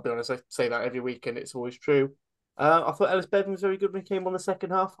 I'll be honest, I say that every week and it's always true. I thought Ellis Bevan was very good when he came on the second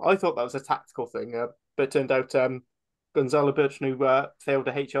half. I thought that was a tactical thing, but it turned out Gonzalo Bertrand failed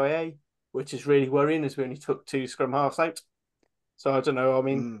a HIA, which is really worrying as we only took 2 scrum halves out. So I don't know. I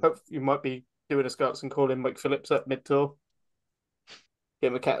mean, hopefully you might be doing a Scots and calling Mike Phillips up mid-tour. Get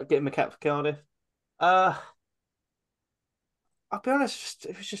him a cap for Cardiff. I'll be honest,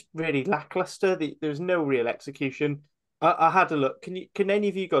 it was just really lackluster. There was no real execution. I had a look. Can any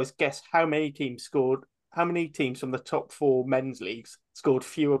of you guys guess how many teams from the top 4 men's leagues scored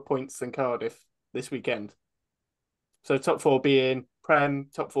fewer points than Cardiff this weekend? So top 4 being Prem,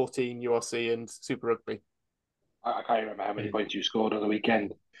 top 14, URC, and Super Rugby. I can't remember how many points you scored on the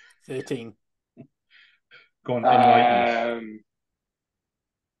weekend. 13. Go on, enlighten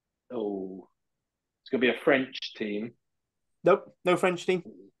us. going to be a French team. Nope, no French team.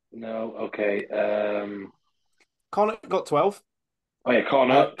 No, okay. Connacht got 12. Oh, yeah,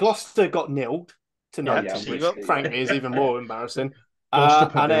 Connacht. Gloucester got nilled to Oh, none, yeah, which obviously, frankly is even more embarrassing. Gloucester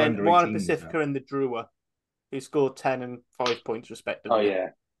put And their then under Moana 18s Pacifica down. and the Drua, who scored 10 and 5 points respectively. Oh, yeah.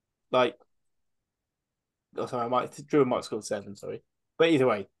 Like, sorry, Drua might have scored 7, sorry. But either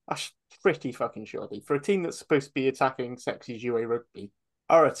way, that's pretty fucking shoddy. For a team that's supposed to be attacking sexy UA rugby,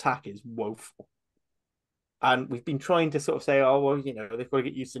 our attack is woeful. And we've been trying to sort of say, oh, well, you know, they've got to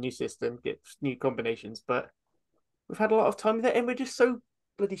get used to the new system, get new combinations. But we've had a lot of time with it, and we're just so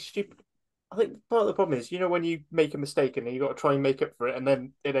bloody stupid. I think part of the problem is, you know, when you make a mistake and then you got to try and make up for it, and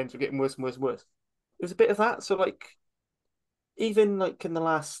then it ends up getting worse and worse and worse. It was a bit of that. So, like, even like in the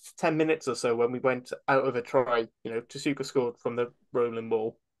last 10 minutes or so, when we went out of a try, you know, Tasuka scored from the rolling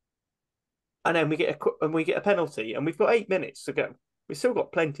ball, and then we get a penalty, and we've got 8 minutes to go. We've still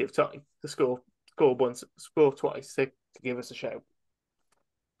got plenty of time to score once, score twice to give us a shout.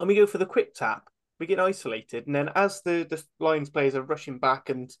 And we go for the quick tap. We get isolated, and then as the Lions players are rushing back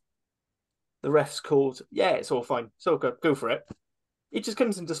and the ref's called, yeah, it's all fine, so good, go for it. It just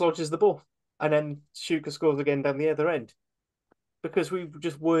comes and dislodges the ball, and then Shuka scores again down the other end because we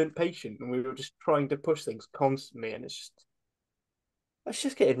just weren't patient and we were just trying to push things constantly, and it's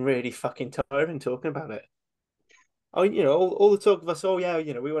just getting really fucking tiring talking about it. I mean, you know, all the talk of us, oh yeah,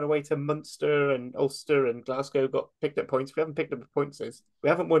 you know, we went away to Munster and Ulster and Glasgow, got picked up points. We haven't picked up points since. We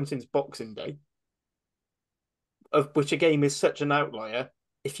haven't won since Boxing Day, of which a game is such an outlier.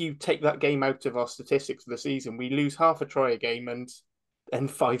 If you take that game out of our statistics for the season, we lose half a try a game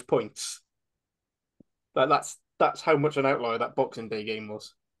and 5 points. But that's how much an outlier that Boxing Day game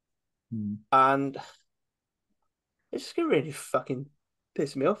was. And it's just gonna really fucking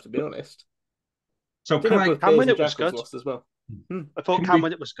piss me off, to be honest. So Cam Winnett was good. Lost as well. I thought Cam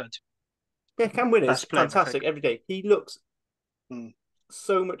Winnett was good. Yeah, Cam Winnett is Best player, fantastic every day. He looks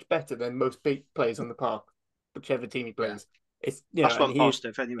so much better than most big players on the park, whichever team he plays. It's, you That's know, one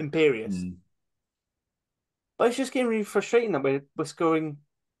positive anyway. Imperious. But it's just getting really frustrating that we're scoring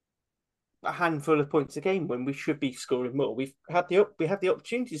a handful of points a game when we should be scoring more. We have the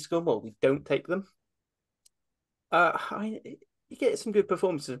opportunity to score more. We don't take them. You get some good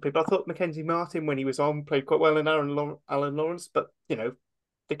performances from people. I thought Mackenzie Martin, when he was on, played quite well, and Alan Lawrence, but, you know,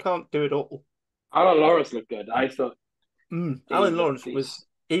 they can't do it all. Alan Lawrence looked good. I thought Alan Lawrence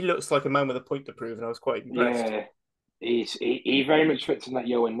he looks like a man with a point to prove, and I was quite impressed. Yeah, he very much fits in that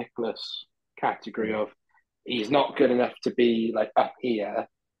Johan Nicholas category of he's not good enough to be like up here,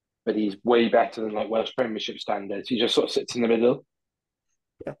 but he's way better than like Welsh Premiership standards. He just sort of sits in the middle.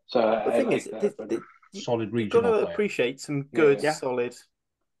 Yeah. So the thing is, solid regional you've got to player. appreciate some good, solid.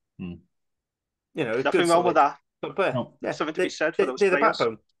 You know, nothing wrong with that. But no. yeah, Something to be said for those they're the players.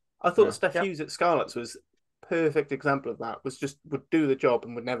 backbone. I thought Steph Hughes at Scarlets was a perfect example of that. Would do the job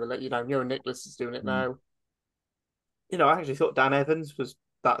and would never let you down. Johan Nicholas is doing it now. You know, I actually thought Dan Evans was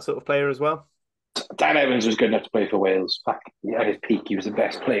that sort of player as well. Dan Evans was good enough to play for Wales. At his peak, he was the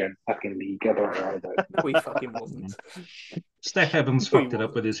best player in the fucking league. No, he fucking wasn't. Steph Evans fucked it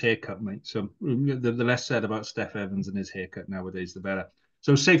up with his haircut, mate. So the less said about Steph Evans and his haircut nowadays, the better.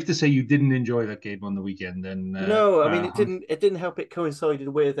 So safe to say you didn't enjoy that game on the weekend, then? No, I mean it didn't help. It coincided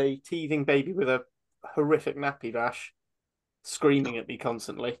with a teething baby with a horrific nappy rash, screaming at me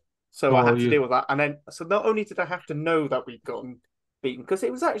constantly. So I had to deal with that. And then, so not only did I have to know that we'd gotten beaten, because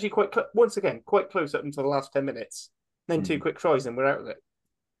it was actually quite close up until the last 10 minutes. Then 2 quick tries and we're out of it.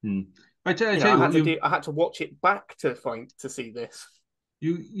 I had to watch it back to see this.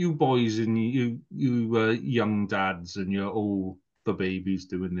 You boys and you young dads and you're the baby's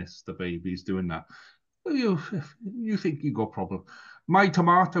doing this, the baby's doing that. You think you got problem. My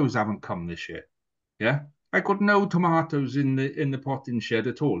tomatoes haven't come this year. Yeah? I got no tomatoes in the potting shed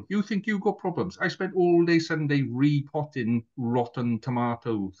at all. You think you got problems? I spent all day Sunday repotting rotten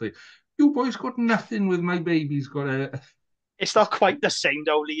tomatoes. You boys got nothing with my baby's got a... It's not quite the same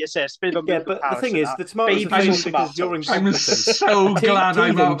though, Lee, is it? It's a bit of a but the thing is, the tomatoes are are because you're I'm so glad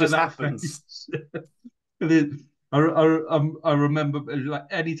I'm out of that phase. I remember, like,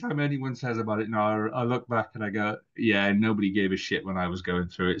 anytime anyone says about it now, I look back and I go, yeah, nobody gave a shit when I was going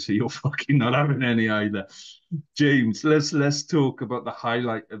through it, so you're fucking not having any either. James, let's talk about the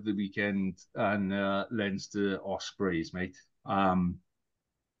highlight of the weekend and Leinster Ospreys, mate.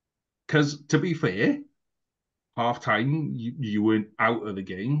 Because to be fair, half-time, you weren't out of the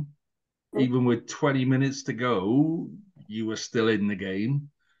game. Even with 20 minutes to go, you were still in the game.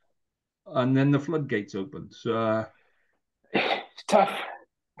 And then the floodgates opened. So it's tough.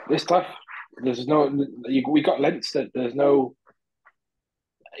 It's tough. There's no. We got Leinster. There's no.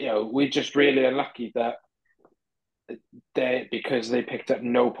 we're just really unlucky that because they picked up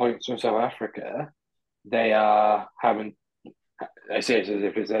no points from South Africa, they are having. I say it as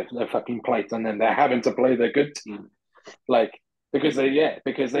if it's a fucking plight on them. They're having to play their good team, because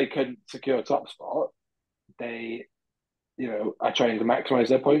they couldn't secure top spot. They, are trying to maximize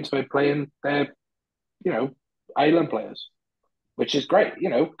their points by playing their, island players, which is great.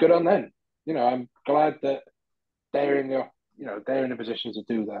 Good on them. I'm glad that they're in a position to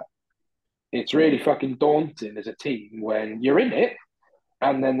do that. It's really fucking daunting as a team when you're in it,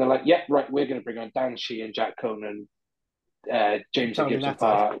 and then they're like, "Yeah, right, we're going to bring on Dan Sheehan, Jack Conan, James Gibson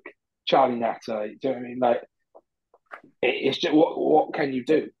Park, Charlie Natter." Do you know what I mean? Like, it's just what can you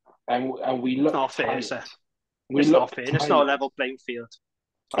do? And we look not fair, tired. it's not fair. It's not a level playing field.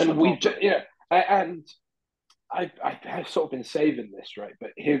 And and I've sort of been saving this, right?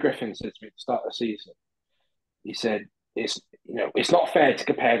 But Hugh Griffin said to me at the start of the season, he said, it's not fair to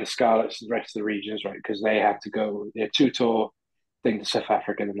compare the Scarlets to the rest of the regions, right? Because they had to go their 2-tour thing to South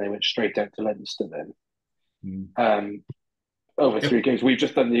Africa, and then they went straight down to Leinster then. Over 3 games. We've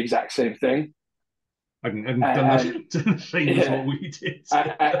just done the exact same thing. And done the same as what we did.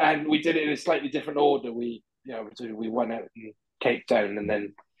 And we did it in a slightly different order. We won out in Cape Town, and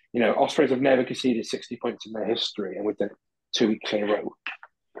then, Ospreys have never conceded 60 points in their history, and we've done it 2 weeks in a row.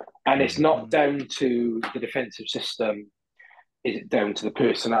 And it's not down to the defensive system. Is it down to the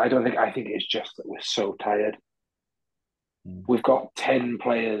person? I think it's just that we're so tired. We've got 10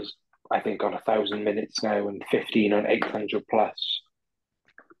 players, I think, on 1,000 minutes now, and 15 on 800 plus.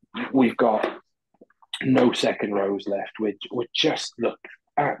 We've got no second rows left. We just look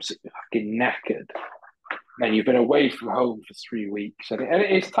absolutely fucking knackered. And you've been away from home for 3 weeks, and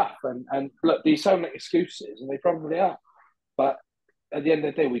it is tough. And look, these sound like excuses, and they probably are. But at the end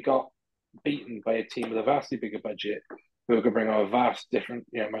of the day, we got beaten by a team with a vastly bigger budget, who are going to bring on a vast different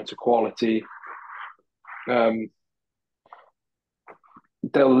amounts of quality. They'll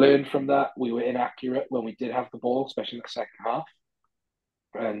learn from that. We were inaccurate when we did have the ball, especially in the second half.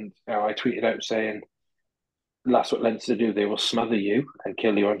 And I tweeted out saying, that's what Leinster do. They will smother you and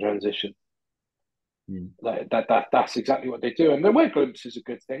kill you on transition. That's exactly what they do. And there were glimpses of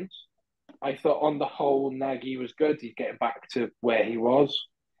good things. I thought on the whole, Nagy was good. He's getting back to where he was.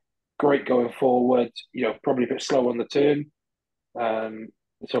 Great going forward. Probably a bit slow on the turn.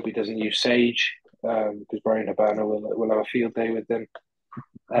 Let's hope he doesn't use Sage, because Brian Habana will have a field day with them.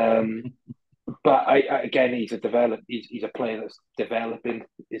 But again, he's a player that's developing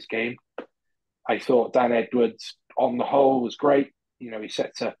his game. I thought Dan Edwards on the whole was great. He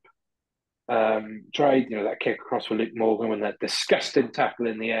sets up, tried that kick across for Luke Morgan when that disgusting tackle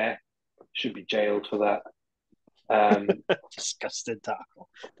in the air. Should be jailed for that. Disgusting tackle.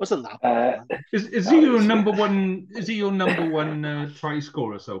 Wasn't that? Is he your number one? Is he your number one try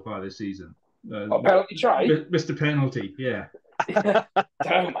scorer so far this season? Penalty try, Mr. Penalty, yeah.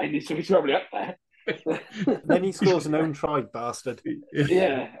 Damn, I need to be probably up there. Then he scores an own try, bastard.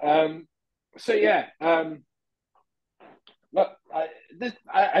 Yeah. So yeah. Look,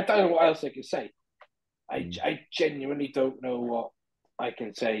 I don't know what else I can say. I genuinely don't know what I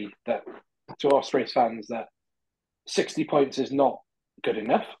can say that to Ospreys fans that 60 points is not good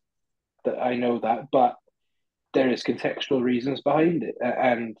enough. That I know that, but there is contextual reasons behind it,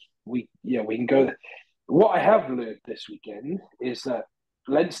 and we can go there. What I have learned this weekend is that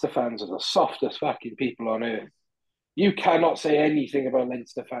Leinster fans are the softest fucking people on earth. You cannot say anything about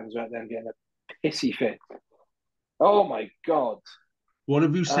Leinster fans without them getting a pissy fit. Oh my God. What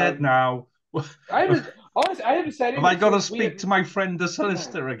have you said now? Honestly, I haven't said anything. Have I got to speak to my friend the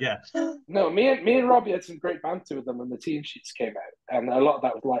solicitor again? No, me and Robbie had some great banter with them when the team sheets came out, and a lot of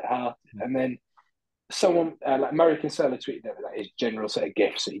that was light-hearted. And then someone, like Murray Kinsella, tweeted out his general set of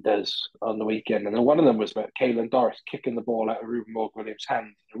gifts that he does on the weekend, and then one of them was about Caelan Doris kicking the ball out of Ruben Morgan-Williams' hand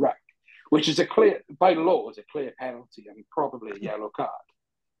in the ruck, which is by law is a clear penalty and probably a yellow card.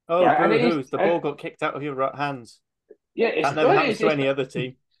 Oh, yeah, the ball got kicked out of your hands. Yeah, that never happens to any other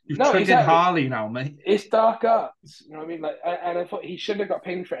team. You've triggered Harley now, mate. It's dark arts. You know what I mean? And I thought he shouldn't have got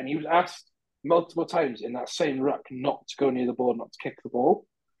pinged for it. And he was asked multiple times in that same ruck not to go near the ball, not to kick the ball.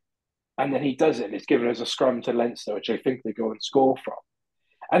 And then he does it, and it's given as a scrum to Leinster, which I think they go and score from.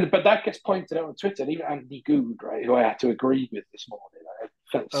 But that gets pointed out on Twitter, and even Andy Good, right, who I had to agree with this morning. I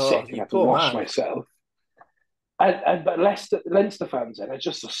felt sick and had to wash myself. But Leinster fans are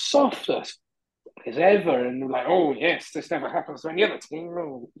just the softest as ever, and like, oh yes, this never happens to any other team.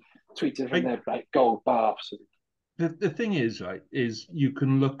 Tweeted from their gold baths. The thing is, right, is you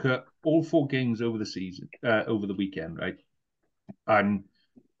can look at all 4 games over the season, over the weekend, right, and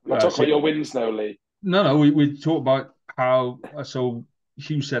we'll talk about your wins now, Lee. No, we talk about how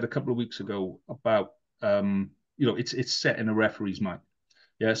Hugh said a couple of weeks ago about, it's set in a referee's mind.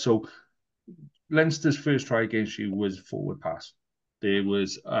 Yeah, so Leinster's first try against you was forward pass. There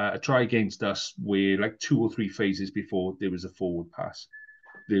was a try against us where, like 2 or 3 phases before, there was a forward pass.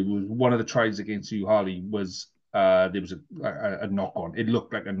 There was one of the tries against you, Harley, was there was a knock on. It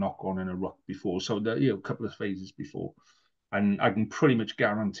looked like a knock on in a ruck before. So a couple of phases before. And I can pretty much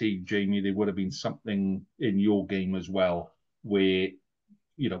guarantee, Jamie, there would have been something in your game as well where,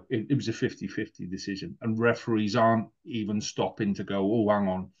 it was a 50-50 decision. And referees aren't even stopping to go, oh, hang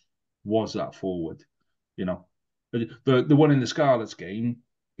on, was that forward? The one in the Scarlets game,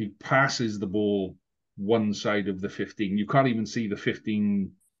 he passes the ball one side of the 15. You can't even see the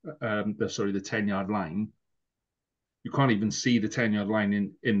 10-yard line. You can't even see the 10-yard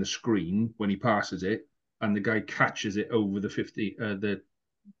line in the screen when he passes it, and the guy catches it over the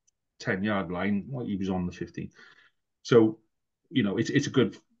 10-yard line. Well, he was on the 15. So, it's a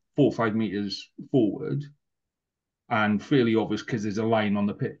good 4 or 5 meters forward and fairly obvious because there's a line on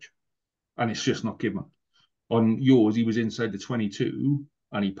the pitch and it's just not given. On yours, he was inside the 22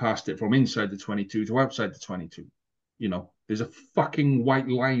 and he passed it from inside the 22 to outside the 22. There's a fucking white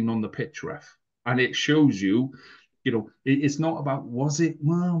line on the pitch, ref. And it shows you, it's not about, was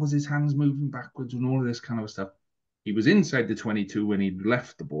his hands moving backwards and all of this kind of stuff. He was inside the 22 when he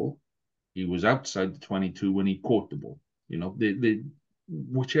left the ball. He was outside the 22 when he caught the ball.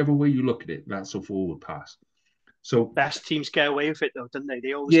 Whichever way you look at it, that's a forward pass. So best teams get away with it, though, don't they?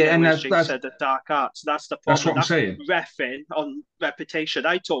 They always get away with the dark arts. That's the problem. That's what I'm saying. Reffing on reputation.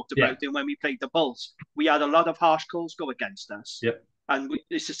 I talked about it when we played the Bulls. We had a lot of harsh calls go against us. Yep. And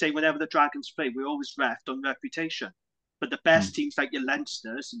it's the same whenever the Dragons play. We always reffed on reputation. But the best teams like your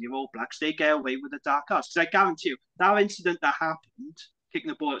Leinsters and your All Blacks, they get away with the dark arts. Because I guarantee you, that incident that happened, kicking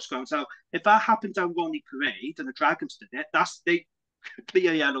the ball at scrum, so if that happened down Ronnie Parade and the Dragons did it, they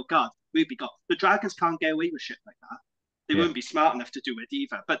clear yellow card. We'd be got. The Dragons can't get away with shit like that. They wouldn't be smart enough to do it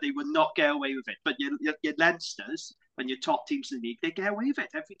either, but they would not get away with it. But your Leinsters and your top teams in the league, they get away with it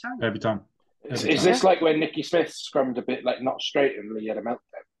every time. Every time. Is this like when Nicky Smith scrummed a bit like not straight and Lee had a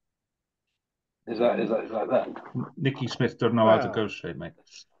meltdown? Is that like that? Nicky Smith doesn't know how to go straight, mate.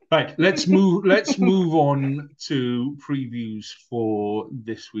 Right, let's move on to previews for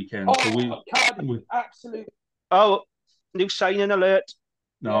this weekend. Absolute. Oh, new signing alert.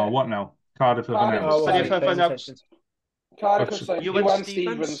 No, what now? Cardiff have announced. Cardiff have signed Ewan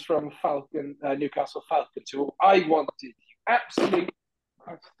Stevens from Newcastle Falcons, who I wanted. Absolute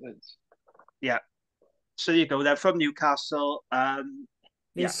bastards. Yeah. So you go. They're from Newcastle.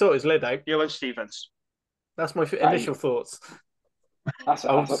 He's sort his lid out. Ewan Stevens. That's my initial thoughts.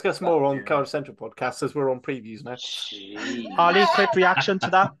 I'll discuss more on Cardiff Central podcast as we're on previews now. Harley, quick reaction to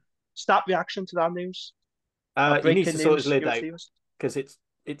that. Start reaction to that news. He needs to sort his lid out because it's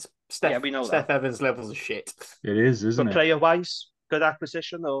Steph Evans levels of shit. It is, isn't it? Player wise, good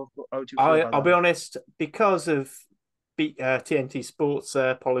acquisition, or how do you feel I'll be honest, because of TNT Sports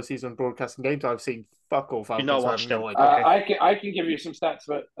policies on broadcasting games, I've seen fuck all. You know what? I can give you some stats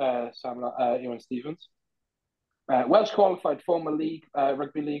about Ewan Stevens. Welsh qualified former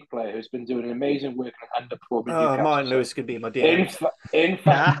rugby league player who's been doing amazing work and underperforming. Martin Lewis could be my DM. In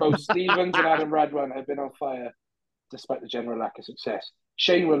fact, both Stevens and Adam Radwan have been on fire despite the general lack of success.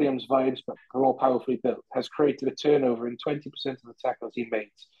 Shane Williams' vibes, but more powerfully built, has created a turnover in 20% of the tackles he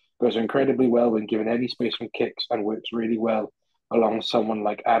makes. Goes incredibly well when given any space from kicks and works really well along someone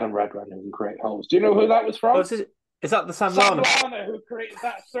like Adam Radwan who can create holes. Do you know who that was from? Is that the Sam Lana who created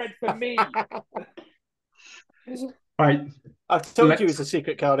that thread for me? Right. I've told you he's a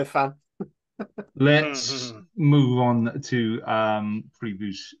secret Cardiff fan. Let's move on to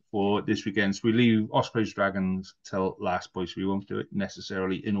previews for this weekend. So we leave Ospreys Dragons till last, boys. We won't do it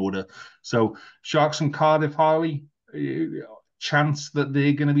necessarily in order. So Sharks and Cardiff, Harley, chance that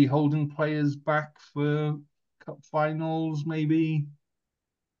they're going to be holding players back for cup finals, maybe?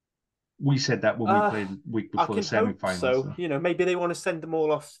 We said that when we played the week before the semi-finals. So, maybe they want to send them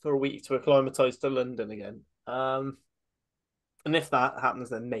all off for a week to acclimatise to London again. And if that happens,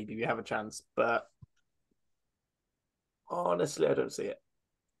 then maybe we have a chance. But honestly, I don't see it.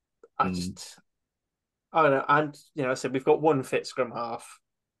 I don't know. And, I said we've got one fit scrum half.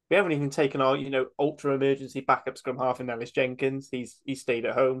 We haven't even taken our, ultra emergency backup scrum half in Ellis Jenkins. He stayed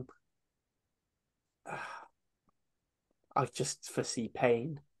at home. I just foresee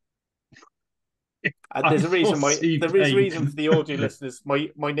pain. There's a reason reason for the audio listeners.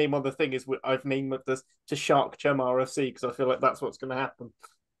 My name on the thing is I've named this to Shark Chum RFC because I feel like that's what's going to happen.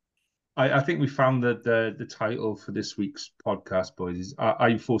 I think we found that the title for this week's podcast, boys, is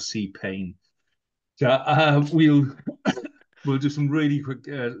I foresee pain. So we'll We'll do some really quick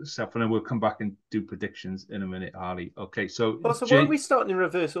stuff, and then we'll come back and do predictions in a minute, Harley. Okay, so Also, why are we starting in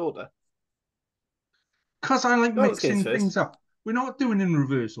reverse order? Because I like Go on, let's mixing get into things up. We're not doing in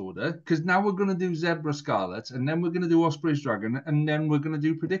reverse order, because now we're going to do Zebra Scarlet, and then we're going to do Osprey's Dragon, and then we're going to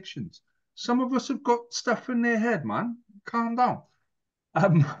do predictions. Some of us have got stuff in their head, man. Calm down.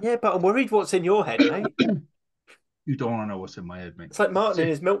 Yeah, but I'm worried what's in your head, mate. You don't want to know what's in my head, mate. It's like Martin and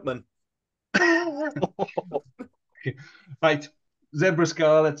his milkman. Right, Zebra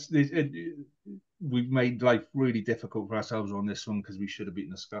Scarlet. We've made life really difficult for ourselves on this one because we should have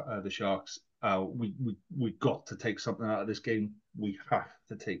beaten the Sharks. We got to take something out of this game. We have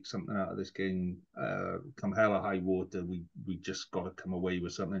to take something out of this game. Come hell or high water, we just got to come away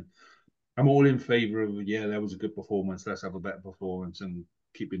with something. I'm all in favour of, that was a good performance. Let's have a better performance and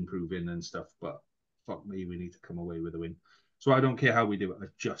keep improving and stuff. But fuck me, we need to come away with a win. So I don't care how we do it. We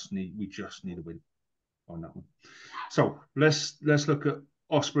just need a win on that one. So let's look at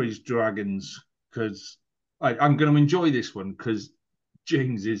Osprey's Dragons, because I'm going to enjoy this one because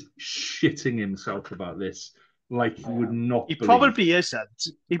James is shitting himself about this like he would not. He probably isn't.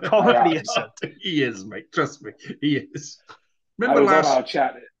 He probably isn't. He is, mate. Trust me, he is. I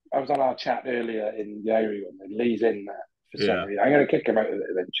was on our chat earlier in the Irie one, and Lee's in there for some reason. I'm going to kick him out of it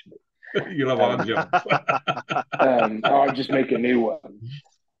eventually. You'll have our job. I'll just make a new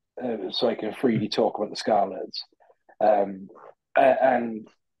one so I can freely talk about the Scarlets. And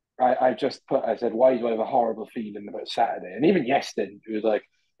I just I said, why do I have a horrible feeling about Saturday? And even yesterday, it was like,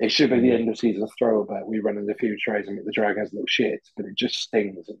 it should be the end of season throwback. We run into a few tries and make the Dragons look shit, but it just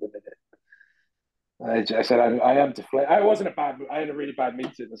stings at the minute. I said, I am deflated. I had a really bad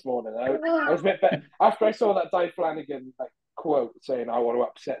meeting this morning. I was a bit better. After I saw that Di Flanagan quote saying, I want to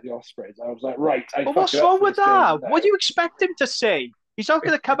upset the Ospreys, I was like, right. But what's wrong with that? What do you expect him to say? He's not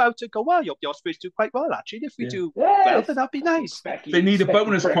going to come out and go, well, the Ospreys do quite well, actually. If we do well, then that'd be nice. They need a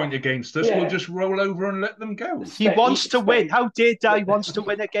bonus point against us. We'll just roll over and let them go. He wants to win. How dare Di wants to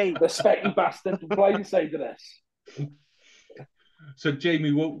win a game? The specky bastard blindsided us. So,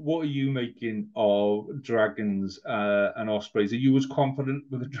 Jamie, what are you making of Dragons and Ospreys? Are you as confident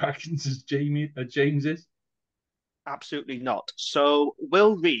with the Dragons as James is? Absolutely not. So,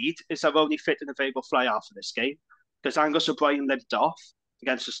 Will Reid is our only fit and available fly half for this game because Angus O'Brien limped off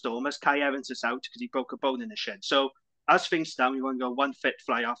against the Stormers. Kai Evans is out because he broke a bone in the shin. So, as things stand, we want to go one fit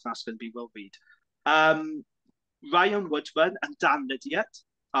fly half, and that's going to be Will Reid. Ryan Woodburn and Dan Lydiate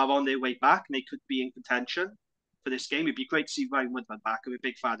are on their way back, and they could be in contention for this game. It'd be great to see Ryan Woodburn back. I'm a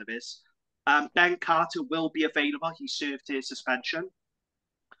big fan of his. Ben Carter will be available. He served his suspension,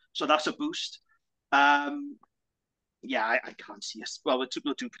 so that's a boost. I can't see us. Well,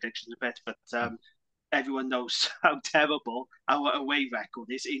 we'll do predictions a bit, but everyone knows how terrible our away record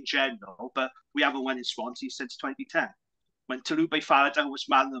is in general. But we haven't won in Swansea since 2010, when Talupe Faraday was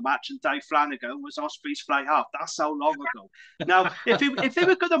man of the match and Di Flanagan was Osprey's fly half. That's how long ago. Now, if they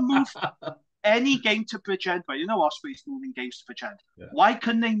were going to move any game to Bridgend, but Ospreys moving games to Bridgend. Yeah. Why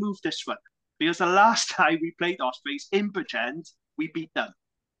couldn't they move this one? Because the last time we played Ospreys in Bridgend, we beat them.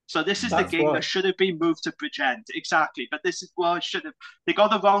 So this is the game that should have been moved to Bridgend. Exactly. But this is, they got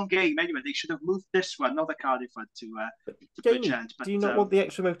the wrong game anyway. They should have moved this one, not the Cardiff one, to Bridgend. But do you not want the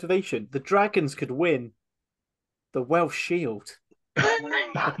extra motivation? The Dragons could win the Welsh Shield. The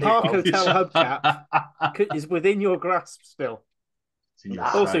Park Hotel hubcap is within your grasp still.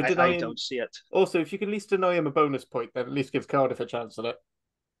 Also, I don't see it. Also, if you can at least deny him a bonus point, that at least gives Cardiff a chance at it.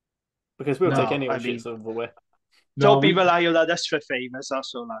 Because we'll take anyone shits over the way. Don't be relying on us for favours,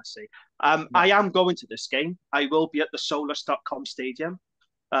 that's all I say. I am going to this game. I will be at the Solus.com Stadium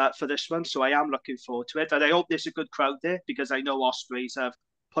for this one, so I am looking forward to it. And I hope there's a good crowd there, because I know Ospreys have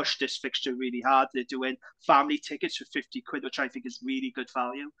pushed this fixture really hard. They're doing family tickets for 50 quid, which I think is really good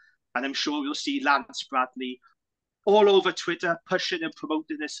value. And I'm sure we'll see Lance Bradley all over Twitter pushing and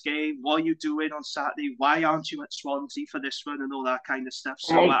promoting this game. What are you doing on Saturday? Why aren't you at Swansea for this one and all that kind of stuff?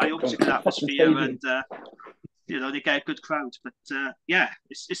 So I hope it's a good atmosphere and they get a good crowd. But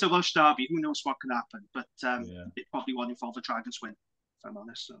it's a Welsh derby. Who knows what can happen? But it probably won't involve a Dragons win, if I'm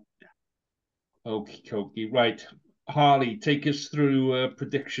honest. So Okay. Right. Harley, take us through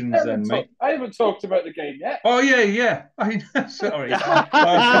predictions then, mate. I haven't talked about the game yet. Oh, yeah. Sorry.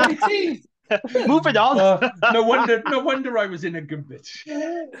 Moving on. No wonder I was in a good bit.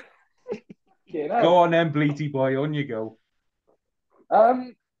 Go on then, Bleaty boy, on you go.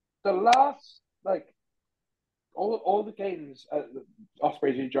 The last, all the games at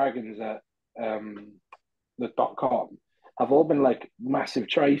Ospreys and Dragons at the .com have all been massive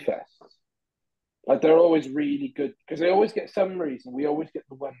try fests. They're always really good because they always get some reason. We always get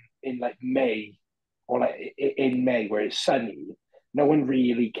the one in May or like in May where it's sunny, no one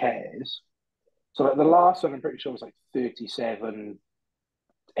really cares. So like the last one, I'm pretty sure was like 37-18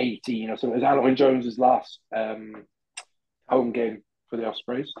 or something. It was Alan Jones's last home game for the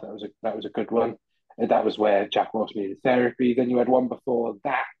Ospreys. That was a good one. And that was where Jack Ross needed therapy. Then you had one before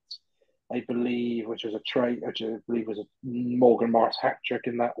that, I believe, which was which I believe was a Morgan Morris hat trick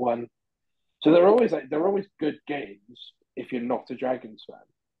in that one. So they're always good games if you're not a Dragons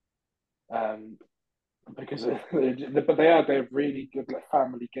fan, because they're really good like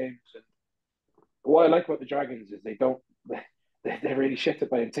family games. And what I like about the Dragons is they're really shit at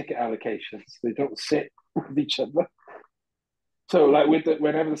buying ticket allocations. They don't sit with each other. So like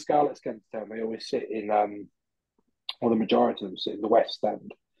whenever the Scarlets come to town, they always sit in or the majority of them sit in the West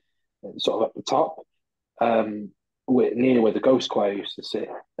Stand, sort of at the top, near where the Ghost Choir used to sit.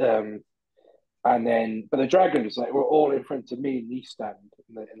 But the Dragons like were all in front of me in the East Stand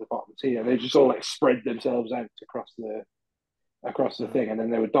in the bottom tier. They just all like spread themselves out across the thing, and then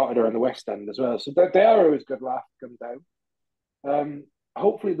they were dotted around the West End as well. So they are always good laugh to come down.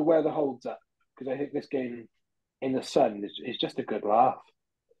 Hopefully the weather holds up, because I think this game in the sun is just a good laugh.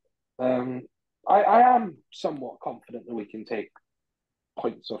 I am somewhat confident that we can take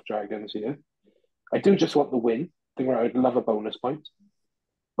points off Dragons here. I do just want the win. I think I would love a bonus point,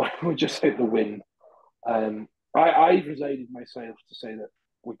 but I would just take the win. I've resigned myself to say that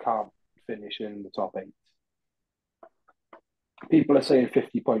we can't finish in the top 8. People are saying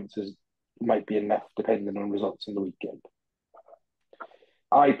 50 points might be enough depending on results in the weekend.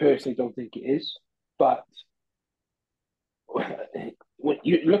 I personally don't think it is, but when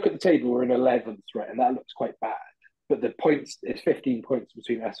you look at the table, we're in 11th, right, and that looks quite bad. But the points is 15 points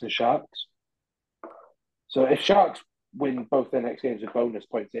between us and Sharks. So if Sharks win both their next games with bonus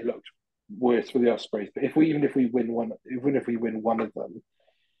points, it looks worse for the Ospreys. But if we win one of them,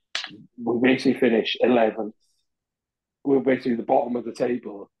 we basically finish 11th. We're basically the bottom of the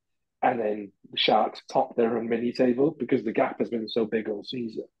table, and then the Sharks top their own mini table because the gap has been so big all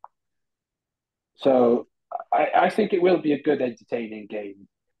season. So I think it will be a good, entertaining game.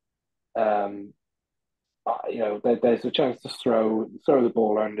 There's a chance to throw the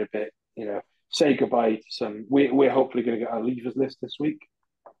ball around a bit. Say goodbye to some. We're hopefully going to get our leavers list this week.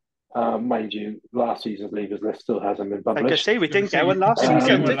 Mind you, last season's leavers list still hasn't been published. Like I say, we didn't get one last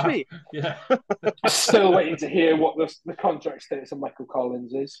season, did we? Yeah. Still waiting to hear what the contract status of Michael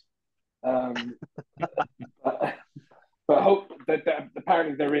Collins is. But hope that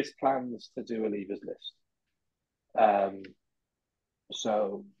apparently there is plans to do a leavers list.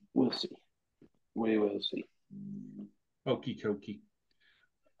 So we'll see. We will see. Okie dokie.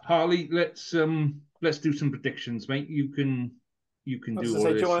 Harley, let's do some predictions, mate. You can do all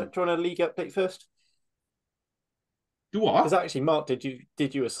this. Do you want a league update first? Do what? Because actually, Mark did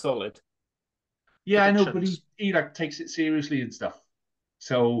you a solid. Yeah, I know, but he like takes it seriously and stuff.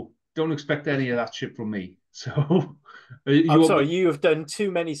 So don't expect any of that shit from me. So I'm sorry, you have done too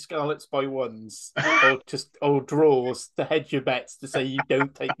many Scarlets by ones or draws to hedge your bets to say you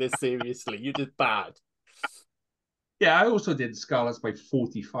don't take this seriously. You did bad. Yeah, I also did Scarlets by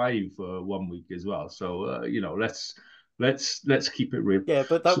 45 for 1 week as well. So let's keep it real. Yeah,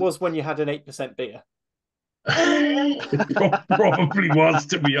 but that was when you had an 8% beer. It probably was,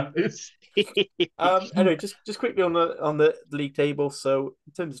 to be honest. Anyway, just quickly on the league table. So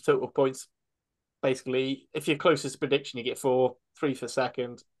in terms of total points, basically, if you're closest to prediction, you get 4, 3 for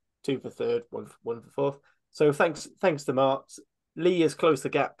second, 2 for third, one for fourth. So thanks to Mark. Lee has closed the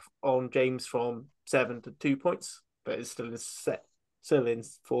gap on James from 7 to 2 points, but is still in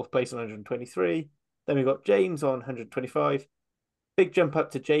fourth place on 123. Then we've got James on 125. Big jump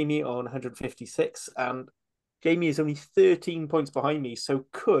up to Jamie on 156, and Jamie is only 13 points behind me, so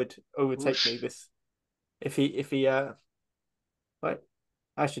could overtake me this if he right.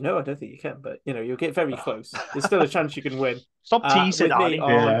 Actually, no, I don't think you can, but you'll get very close. There's still a chance you can win. Stop teasing, with me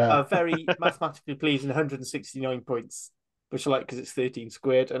Arnie. on a very mathematically pleasing 169 points, which I like because it's 13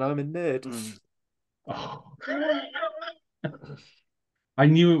 squared, and I'm a nerd. Oh. I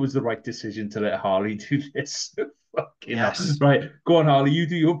knew it was the right decision to let Harley do this. Fucking hell. Right, go on, Harley. You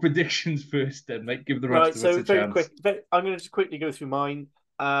do your predictions first, then. Like, give the rest of us a very chance. Quick. I'm going to just quickly go through mine.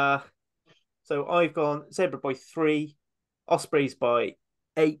 So I've gone Zebra by 3, Ospreys by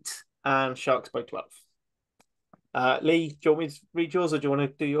 8, and Sharks by 12. Lee, do you want me to read yours, or do you want to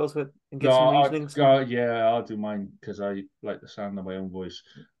do yours and give some reasonings? I'll do mine because I like the sound of my own voice.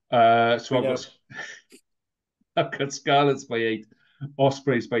 So I've got Scarlets by 8,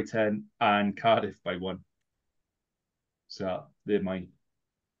 Ospreys by 10, and Cardiff by 1. So they're mine.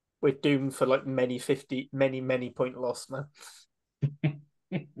 We're doomed for like many point loss now.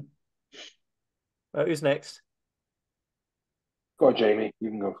 Who's next? Go on, Jamie. You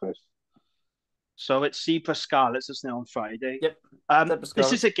can go first. So it's Zebra Scarlets, isn't it, on Friday? Yep.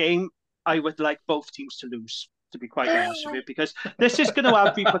 This is a game I would like both teams to lose, to be quite honest with you, because this is going to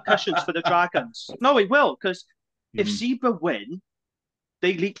have repercussions for the Dragons. No, it will, because if Zebra win,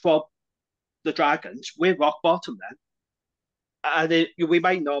 they leapfrog the Dragons. We're rock bottom then. And we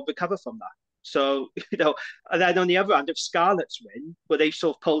might not recover from that. So, and then on the other hand, if Scarlets win, well, they've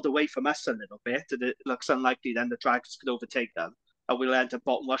sort of pulled away from us a little bit, and it looks unlikely then the Dragons could overtake them, and we'll enter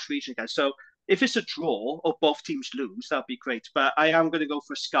bottom rush region again. So if it's a draw or both teams lose, that'd be great. But I am going to go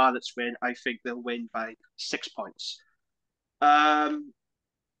for a Scarlets win. I think they'll win by 6 points. What's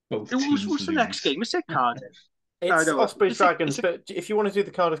the next game? Is it Cardiff? It's Ospreys Dragons, but if you want to do the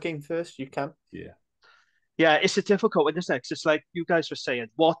Cardiff game first, you can. Yeah, it's a difficult one, isn't it? 'Cause it's like you guys were saying,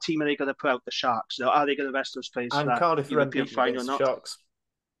 what team are they going to put out the Sharks? Are they going to rest those players and for that Cardiff European final or not? Sharks.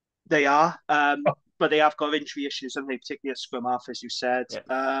 They are, but they have got injury issues, and they particularly at scrum half, as you said.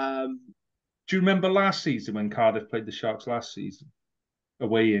 Yeah. Do you remember last season when Cardiff played the Sharks last season?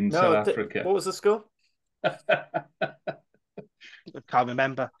 Away in South Africa. What was the score? I can't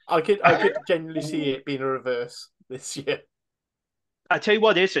remember. I could genuinely see it being a reverse this year. I tell you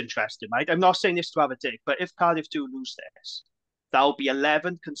what is interesting, right? I'm not saying this to have a dig, but if Cardiff do lose this, that'll be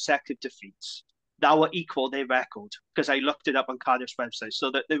 11 consecutive defeats. That will equal their record, because I looked it up on Cardiff's website.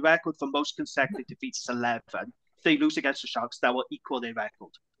 So that the record for most consecutive defeats is 11. If they lose against the Sharks, that will equal their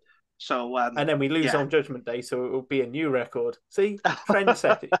record. So and then we lose on Judgment Day, so it will be a new record. See, trend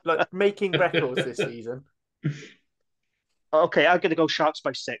setting, like making records this season. Okay, I'm going to go Sharks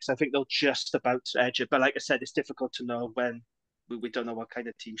by 6. I think they'll just about edge it, but like I said, it's difficult to know when we don't know what kind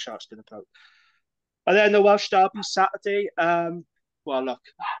of team Sharks going to put out. And then the Welsh Derby Saturday. Well, look,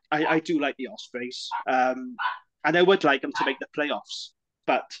 I do like the Ospreys, and I would like them to make the playoffs,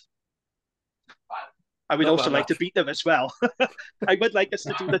 but I would also like to beat them as well. I would like us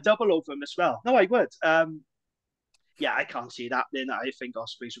to do the double over them as well. No, I would. Yeah, I can't see that happening. I think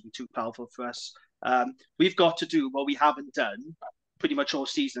Ospreys would be too powerful for us. We've got to do what we haven't done pretty much all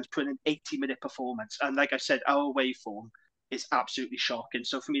season, is put in an 80-minute performance. And like I said, our away form is absolutely shocking.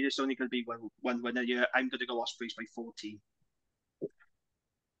 So for me, there's only going to be one winner here. I'm going to go Ospreys by 14.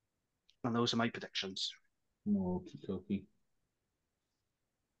 And those are my predictions. Okie-dokie.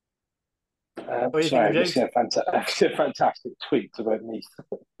 Sorry, I just said a fantastic tweet about me.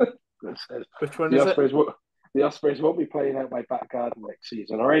 Which one is it? The Ospreys won't be playing out my back garden next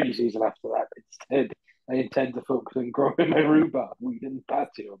season or any season after that. Instead, I intend to focus on growing my rhubarb, weed and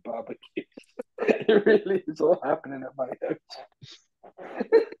patio barbecues. It really is all happening at my house.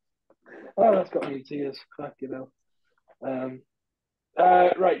 Oh, that's got me in tears. Fucking hell.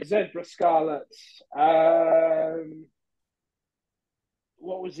 Right, Zebra Scarlets.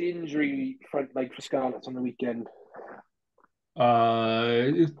 What was the injury front leg for Scarlets on the weekend?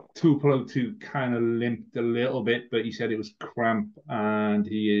 Tuipulotu kind of limped a little bit, but he said it was cramp and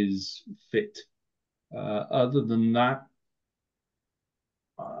he is fit. Other than that,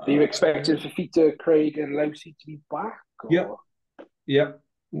 are you expecting Fifita, Craig, and Lowsey to be back? Or? Yep.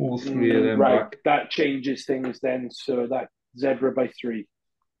 All three of them back. That changes things then. So that Zebra by 3.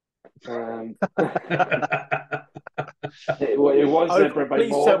 It was Zebra by 4.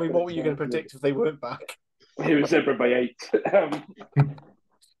 Please tell me what were you going to predict if they weren't back? It was Zebra by 8.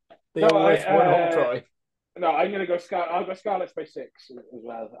 They always one hot try. No, I'm going to go I'll go Scarlets by 6 as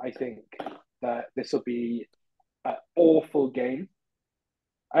well. I think that this will be an awful game.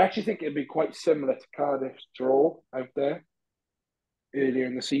 I actually think it'll be quite similar to Cardiff's draw out there earlier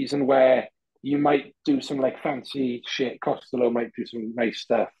in the season, where you might do some like fancy shit. Costello might do some nice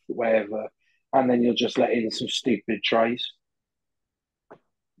stuff, whatever, and then you'll just let in some stupid tries.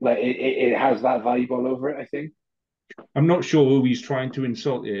 Like it has that vibe all over it, I think. I'm not sure who he's trying to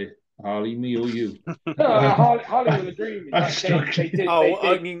insult here, Harley, me or you. Harley will agree with me.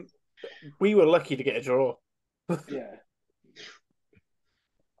 I mean, we were lucky to get a draw. Yeah.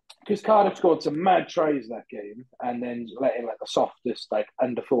 Because Cardiff scored some mad tries that game, and then let in like the softest, like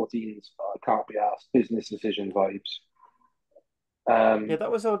under 14s, can't be asked, business decision vibes. Yeah,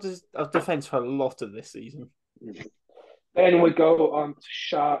 that was our defence for a lot of this season. Then we go on to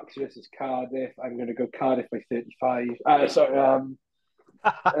Sharks versus Cardiff. I'm going to go Cardiff by 35.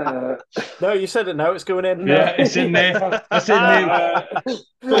 No, you said it now. It's going in. Yeah, it's in there. It's in there.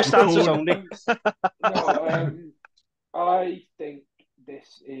 First answers only. No, I think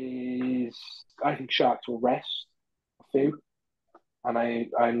I think Sharks will rest a few. And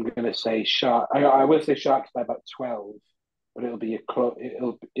I'm going to say Sharks. I will say Sharks by about 12, but it'll be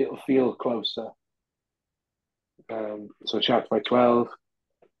it'll feel closer. So Sharks by 12.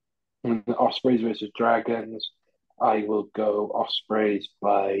 And the Ospreys versus Dragons, I will go Ospreys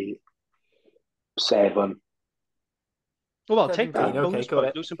by 7. Oh, I'll take 17, that. okay, Bonus got point,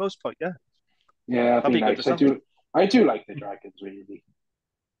 it. losing bonus point, yeah. Yeah, that'd That'd be be good nice. for something. I do like the Dragons, really.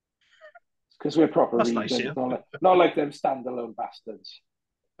 Because we're proper That's nice, regions, yeah. not like them standalone bastards.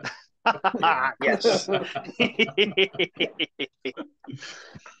 Yes.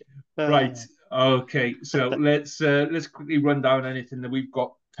 Right. Okay. So let's quickly run down anything that we've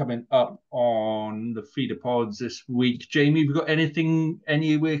got coming up on the feeder pods this week. Jamie, have you got anything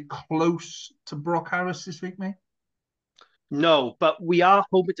anywhere close to Brock Harris this week, mate? No, but we are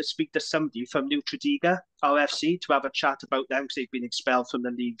hoping to speak to somebody from Nutridiga RFC to have a chat about them because they've been expelled from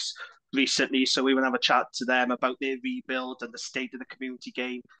the leagues recently. So we will have a chat to them about their rebuild and the state of the community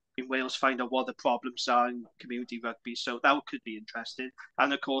game in Wales, find out what the problems are in community rugby. So that could be interesting.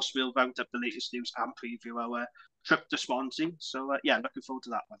 And of course, we'll round up the latest news and preview our trip to Swansea. So yeah, looking forward to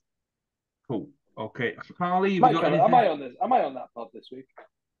that one. Cool. Okay. Harley, have you Mike, got am anything? I on this? Am I on that pod this week?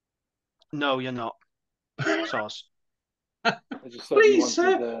 No, you're not. Sauce. I just thought you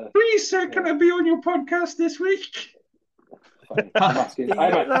wanted, Please, sir, can I be on your podcast this week? fine. I'm asking.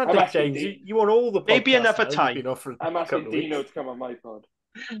 I'm asking. James, you want all the podcasts Maybe another now. You've time. been off for a I'm couple asking of Dino weeks. to come on my pod.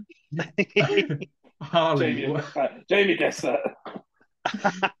 Harley, Jamie gets that.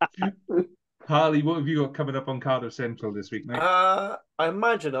 Harley, what have you got coming up on Cardiff Central this week, mate? I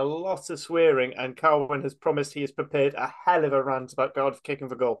imagine a lot of swearing, and Carwyn has promised he has prepared a hell of a rant about Cardiff kicking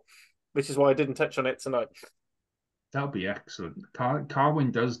for goal, which is why I didn't touch on it tonight. That'll be excellent.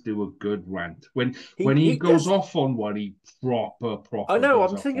 Carwyn does do a good rant. When He he goes does. off on one, he proper. I know,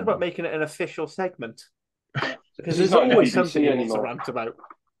 goes I'm off thinking on about one. making it an official segment. Because He's there's not in the always BBC something he wants to anymore. rant about.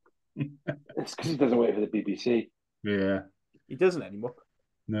 It's because he doesn't wait for the BBC. Yeah, He doesn't anymore.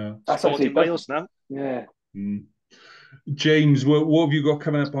 no. That's Sport actually in Wales now. Yeah. Mm. James, what have you got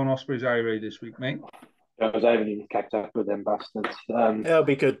coming up on Ospreys IRA this week, mate? Because I haven't even kept up with them bastards. It'll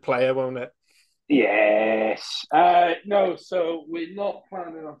be good player, won't it? Yes. No, so we're not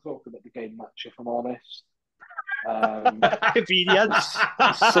planning on talking about the game much, if I'm honest. Convenience.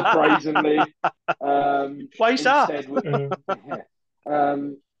 Surprisingly. Why is that?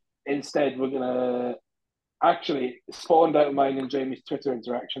 Instead, we're going to actually spawned out of mine and Jamie's Twitter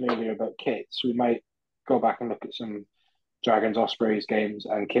interaction earlier about kits. We might go back and look at some Dragons Ospreys games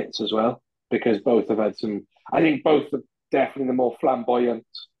and kits as well, because both have had some. I think both are definitely the more flamboyant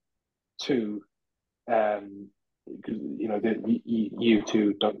two. You know, you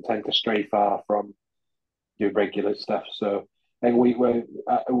two don't tend to stray far from your regular stuff. So I think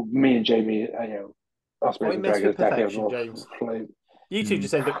me and Jamie, Ospreys and mess Dragons with perfection, definitely James. flame. You two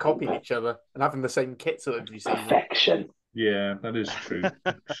just end up copying each other and having the same kits at every season. Perfection. Yeah, that is true.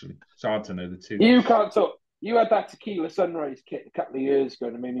 Actually, it's hard to know the two. You can't talk. You had that Tequila Sunrise kit a couple of years ago,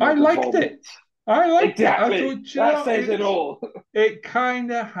 and it made me I liked vomit. it. I liked Exactly. it. I thought, that says it all. It kind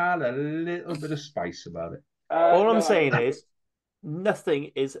of had a little bit of spice about it. All I'm saying is,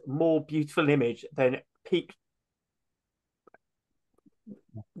 nothing is more beautiful image than peak.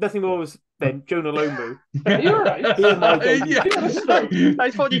 Nothing more than Jonah Lomu. You're right. I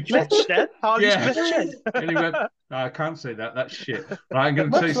thought he glitched then. Harley's glitching. And he went, "No, I can't say that. That's shit. Right, I'm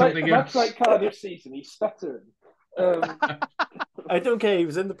going to say something else. Much like Cardiff season, he's stuttering. I don't care. He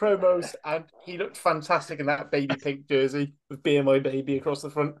was in the promos and he looked fantastic in that baby pink jersey with "Be My Baby" across the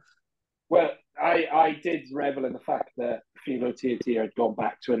front. Well, I did revel in the fact that Philo Tiatia had gone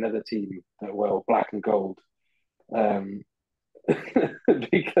back to another team that were black and gold.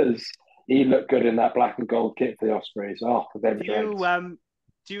 Because he looked good in that black and gold kit for the Ospreys. Oh, them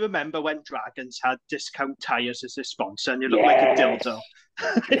do you remember when Dragons had Discount Tires as their sponsor and you looked like a dildo?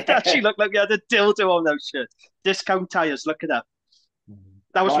 It actually looked like you had a dildo on those shirts. Discount Tires, look it up.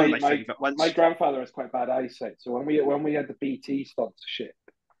 That was one of my favourite ones. My grandfather has quite bad eyesight, so when we had the BT sponsorship,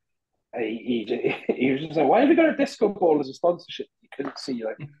 he was just like, "Why have we got a disco ball as a sponsorship?" You couldn't see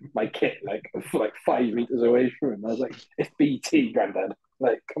like my kit like 5 meters away from him. I was like, "It's BT, Granddad.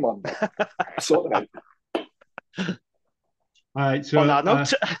 Like, come on, sort it out." All right, so on that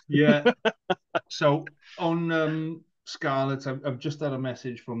note, yeah. So on Scarlet, I've just had a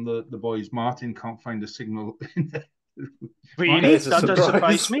message from the boys. Martin can't find a signal. Really? That does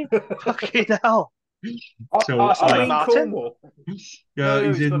surprise me. Fucking hell. So Martin? he's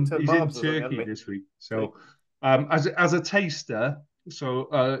in Turkey this week. So as a taster,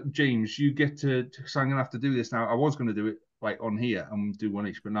 so James, you get to. So I'm gonna have to do this now. I was gonna do it like on here and do one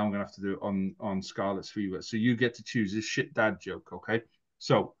each, but now I'm gonna have to do it on Scarlet's Fever. So you get to choose this shit dad joke, okay?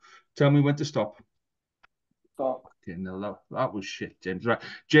 So tell me when to stop. Stop. That was shit, James. Right,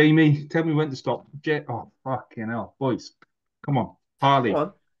 Jamie, tell me when to stop. Oh fucking hell, boys, come on, Harley. Come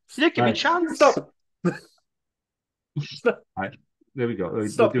on. You didn't give me a chance. Stop. Right, there we go.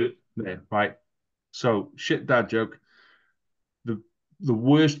 Stop. We'll do it there. Right. So, shit dad joke. The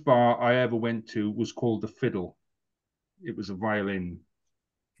worst bar I ever went to was called the Fiddle. It was a violin.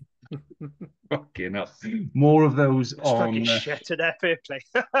 Fucking hell. More of those It's on. fucking shit to their fair play.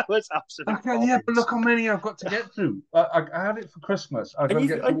 That was absolutely. Okay, yeah, but look how many I've got to get through. I had it for Christmas. I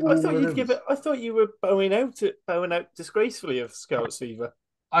And I thought you'd give it. I thought you were bowing out disgracefully of Scouts Fever.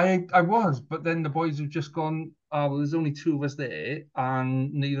 I was, but then the boys have just gone, oh, well, there's only two of us there,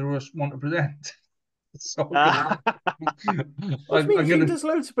 and neither of us want to present. So What do you mean? He does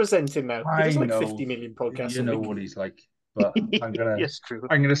loads of presenting now. He does like 50 million podcasts. You know what he's like. But I'm gonna Yes, true.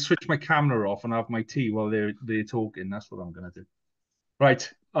 I'm gonna switch my camera off and have my tea while they're talking. That's what I'm gonna do. Right,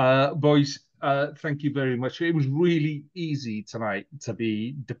 boys. Thank you very much. It was really easy tonight to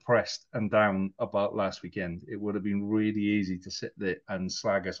be depressed and down about last weekend. It would have been really easy to sit there and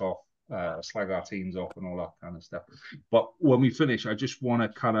slag us off, slag our teams off, and all that kind of stuff. But when we finish, I just want to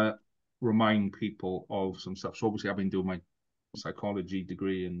kind of remind people of some stuff. So obviously, I've been doing my psychology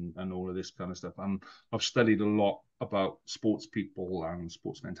degree and all of this kind of stuff, and I've studied a lot about sports people and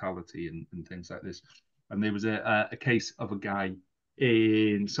sports mentality and things like this. And there was a case of a guy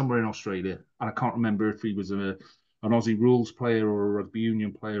somewhere in Australia, and I can't remember if he was an Aussie rules player or a rugby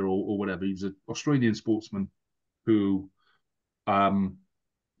union player or whatever. He was an Australian sportsman who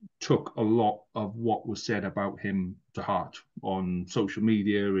took a lot of what was said about him to heart on social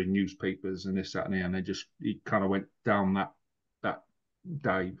media, in newspapers, and this, that, and the, and he kind of went down that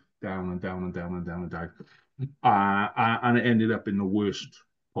dive, down and down and down and down and dive, and it ended up in the worst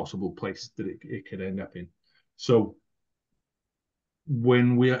possible place that it could end up in. So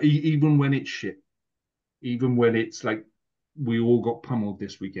even when it's shit, even when it's like we all got pummeled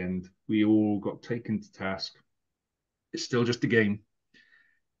this weekend, we all got taken to task, it's still just a game.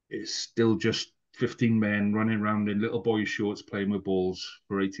 It's still just 15 men running around in little boys' shorts playing with balls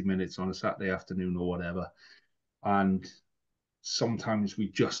for 80 minutes on a Saturday afternoon or whatever. And sometimes we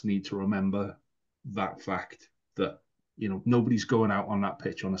just need to remember that fact that, you know, nobody's going out on that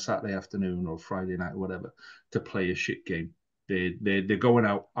pitch on a Saturday afternoon or Friday night or whatever to play a shit game. They're going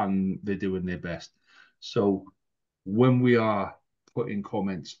out and they're doing their best. So when we are putting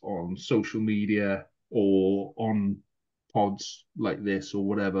comments on social media or on pods like this or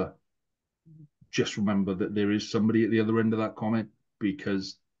whatever, just remember that there is somebody at the other end of that comment,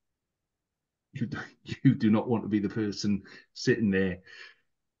 because you do not want to be the person sitting there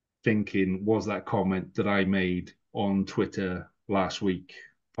thinking, was that comment that I made on Twitter last week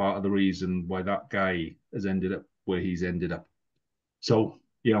part of the reason why that guy has ended up where he's ended up? So,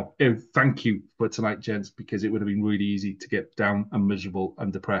 you know, thank you for tonight, gents, because it would have been really easy to get down and miserable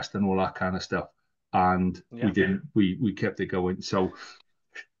and depressed and all that kind of stuff. And we didn't. We kept it going. So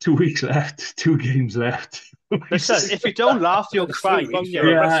 2 weeks left, 2 games left. Listen, if you don't laugh, you'll cry.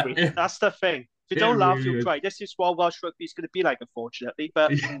 Yeah. That's the thing. If you don't laugh, you'll cry. This is what Welsh rugby is going to be like, unfortunately.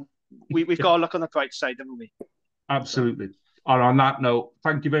 But we've got to look on the bright side, haven't we? Absolutely. And on that note,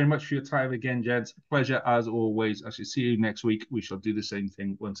 thank you very much for your time again, gents. Pleasure as always. I shall see you next week. We shall do the same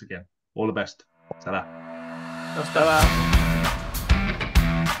thing once again. All the best. Ta-da. Ta-da.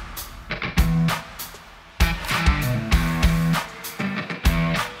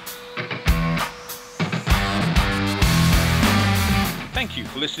 Thank you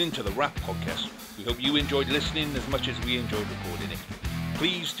for listening to the Rap Podcast. We hope you enjoyed listening as much as we enjoyed recording it.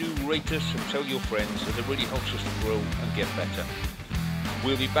 Please do rate us and tell your friends, as it really helps us to grow and get better.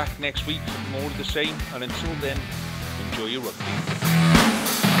 We'll be back next week with more of the same, and until then, enjoy your rugby.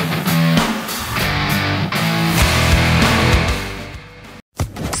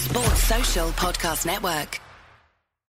 Sports Social Podcast Network.